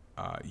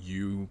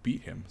you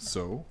beat him.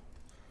 So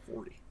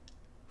 40.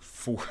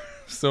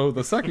 So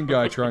the second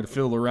guy trying to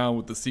fiddle around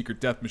with the secret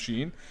death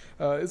machine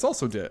is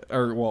also dead,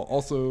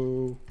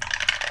 also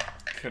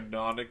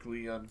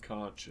Canonically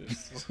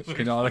unconscious.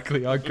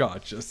 canonically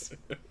unconscious.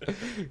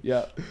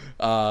 Yeah,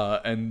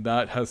 and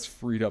that has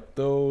freed up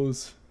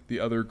those. The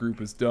other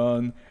group is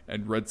done,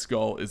 and Red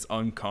Skull is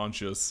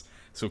unconscious.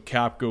 So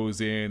Cap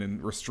goes in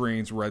and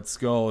restrains Red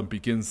Skull and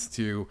begins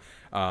to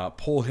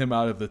pull him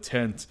out of the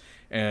tent.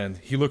 And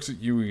he looks at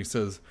you and he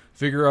says,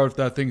 "Figure out if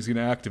that thing's going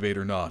to activate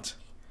or not."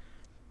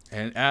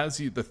 And as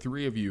the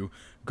 3 of you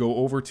go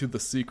over to the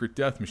secret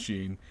death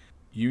machine,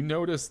 you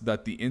notice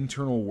that the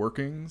internal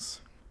workings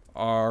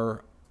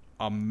are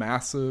a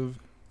massive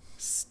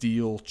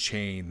steel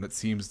chain that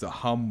seems to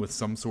hum with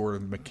some sort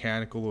of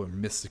mechanical or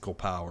mystical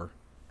power.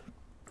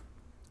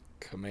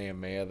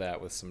 Kamehameha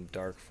that with some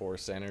dark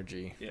force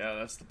energy. Yeah,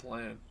 that's the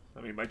plan.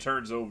 I mean, my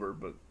turn's over,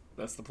 but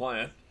that's the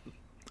plan.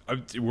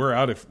 We're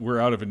out of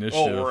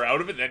initiative. Oh, we're out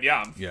of it? Then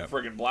yeah, I'm Yeah.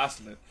 friggin'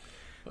 blasting it.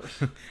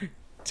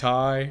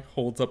 Ty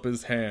holds up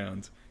his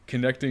hand,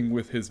 connecting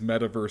with his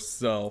metaverse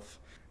self,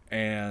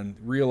 and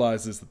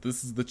realizes that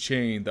this is the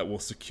chain that will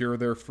secure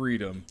their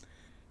freedom.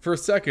 For a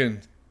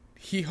second,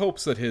 he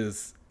hopes that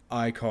his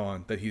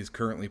icon that he's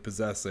currently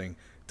possessing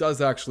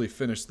does actually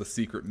finish the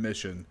secret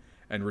mission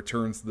and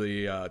returns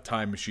the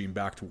time machine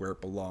back to where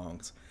it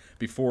belongs,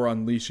 before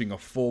unleashing a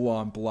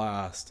full-on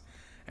blast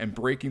and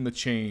breaking the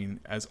chain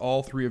as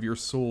all 3 of your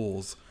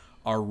souls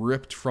are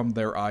ripped from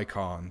their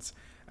icons,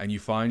 and you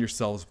find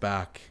yourselves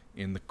back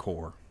in the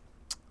core.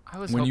 I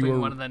was When you hoping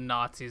were- one of the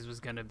Nazis was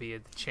going to be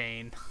at the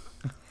chain.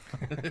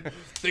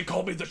 They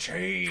call me the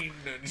Chain.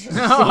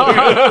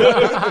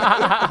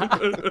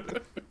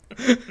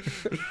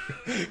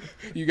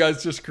 You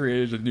guys just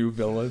created a new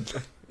villain.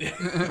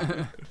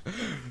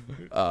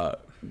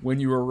 When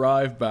you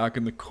arrive back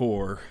in the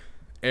core,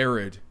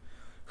 Arid,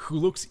 who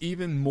looks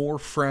even more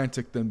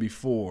frantic than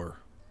before,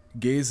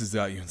 gazes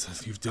at you and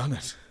says, "You've done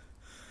it.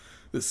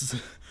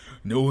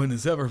 No one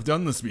has ever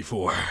done this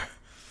before."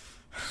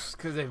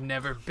 Because they've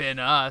never been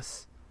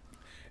us.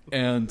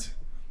 And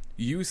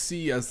you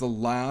see as the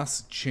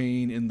last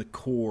chain in the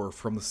core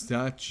from the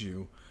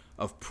statue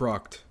of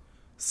Prukt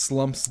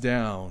slumps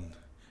down,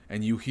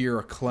 and you hear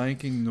a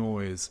clanking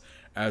noise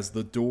as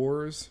the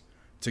doors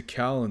to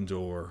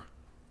Kalendor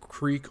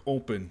creak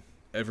open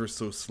ever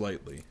so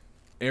slightly.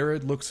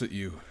 Arid looks at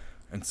you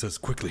and says,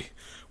 "Quickly,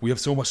 we have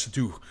so much to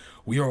do.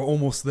 We are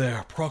almost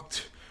there.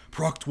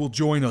 Prukt will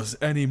join us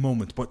any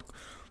moment, but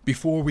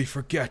before we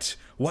forget,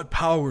 what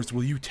powers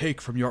will you take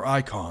from your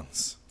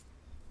icons?"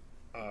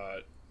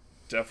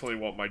 Definitely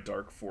want my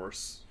Dark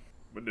Force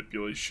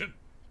manipulation.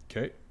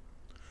 Okay.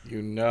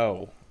 You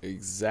know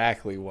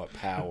exactly what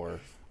power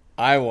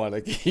I want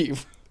to keep.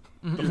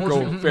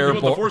 Go bear,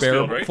 want the force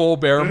field, right? full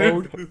bear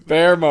mode.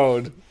 Bear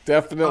mode.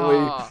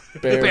 Definitely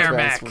bear Bear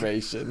mech.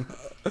 transformation.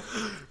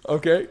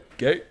 Okay.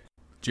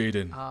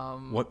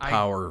 Jaden, what I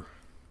power?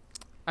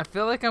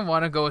 feel like I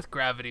want to go with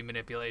gravity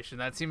manipulation.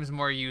 That seems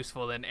more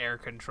useful than air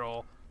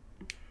control.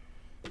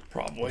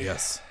 Probably.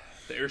 Yes.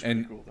 The air's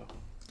And- pretty cool, though.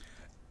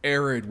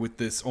 Arid, with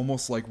this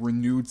almost like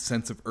renewed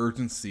sense of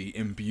urgency,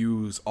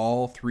 imbues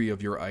all 3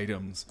 of your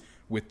items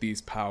with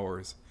these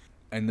powers.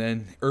 And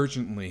then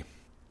urgently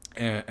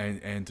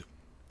and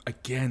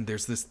again,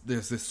 there's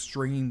this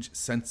strange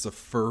sense of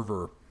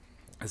fervor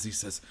as he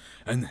says,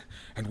 and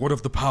what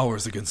of the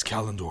powers against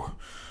Kalendor?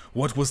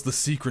 What was the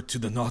secret to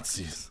the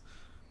Nazis?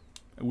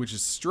 Which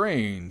is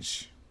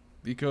strange,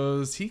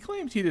 because he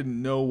claimed he didn't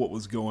know what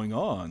was going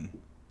on.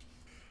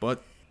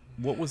 But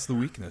what was the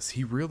weakness?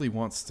 He really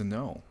wants to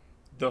know.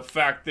 The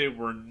fact they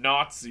were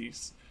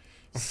Nazis.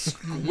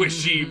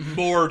 Squishy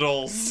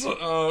mortals.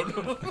 Oh,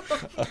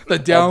 no. The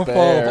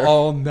downfall of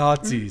all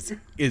Nazis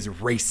is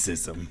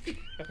racism.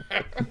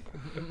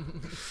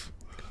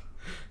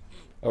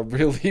 A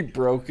really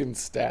broken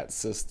stat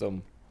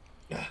system.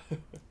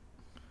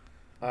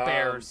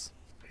 Bears.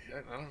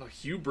 I don't know,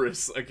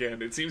 hubris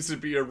again. It seems to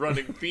be a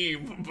running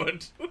theme,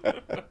 but...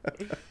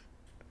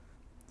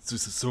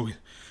 So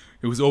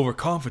it was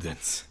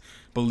overconfidence,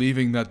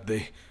 believing that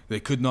they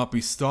could not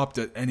be stopped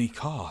at any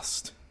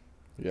cost.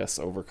 Yes,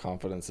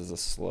 overconfidence is a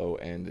slow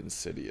and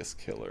insidious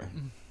killer.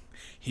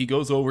 He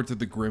goes over to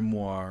the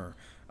grimoire,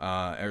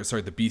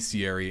 the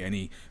bestiary, and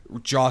he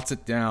jots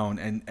it down.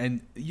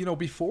 And you know,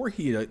 before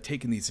he had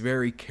taken these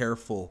very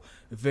careful,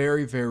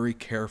 very, very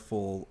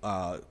careful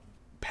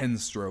pen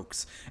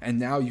strokes, and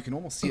now you can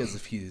almost see as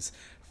if he's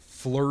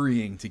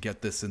flurrying to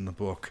get this in the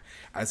book,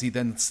 as he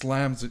then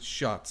slams it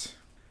shut,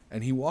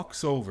 and he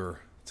walks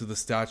over to the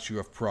statue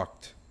of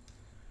Prucht.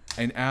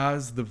 And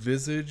as the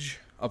visage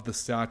of the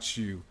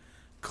statue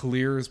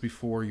clears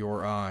before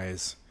your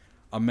eyes,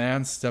 a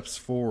man steps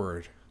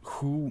forward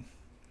who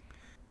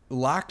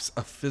lacks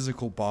a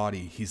physical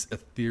body. He's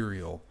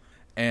ethereal.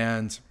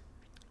 And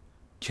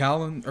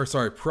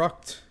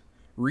Prucht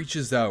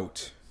reaches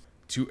out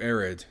to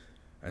Arid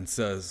and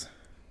says,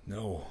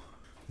 No.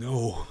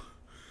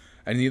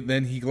 And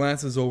then he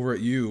glances over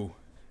at you.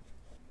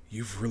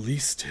 You've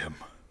released him.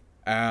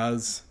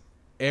 As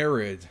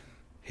Arid,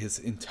 his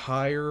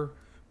entire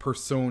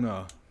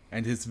persona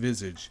and his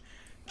visage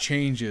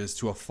changes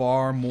to a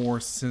far more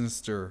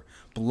sinister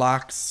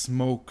black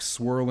smoke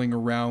swirling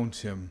around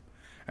him,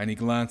 and he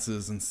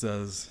glances and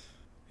says,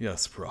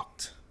 Yes,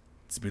 Prucht,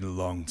 it's been a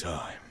long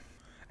time.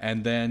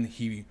 And then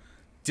he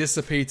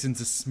dissipates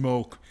into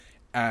smoke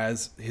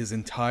as his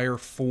entire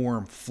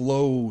form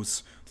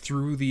flows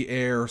through the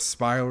air,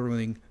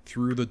 spiraling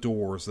through the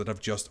doors that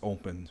have just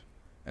opened.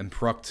 And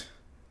Prucht,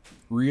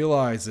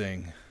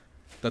 realizing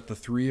that the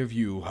three of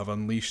you have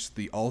unleashed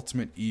the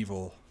ultimate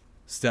evil,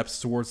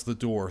 steps towards the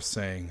door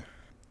saying,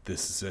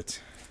 This is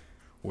it.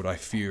 What I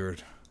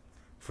feared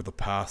for the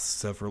past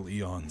several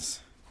eons.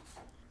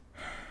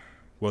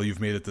 Well, you've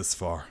made it this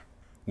far.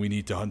 We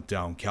need to hunt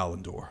down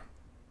Kalendor.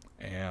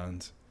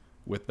 And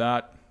with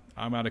that,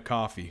 I'm out of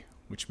coffee,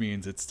 which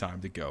means it's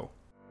time to go.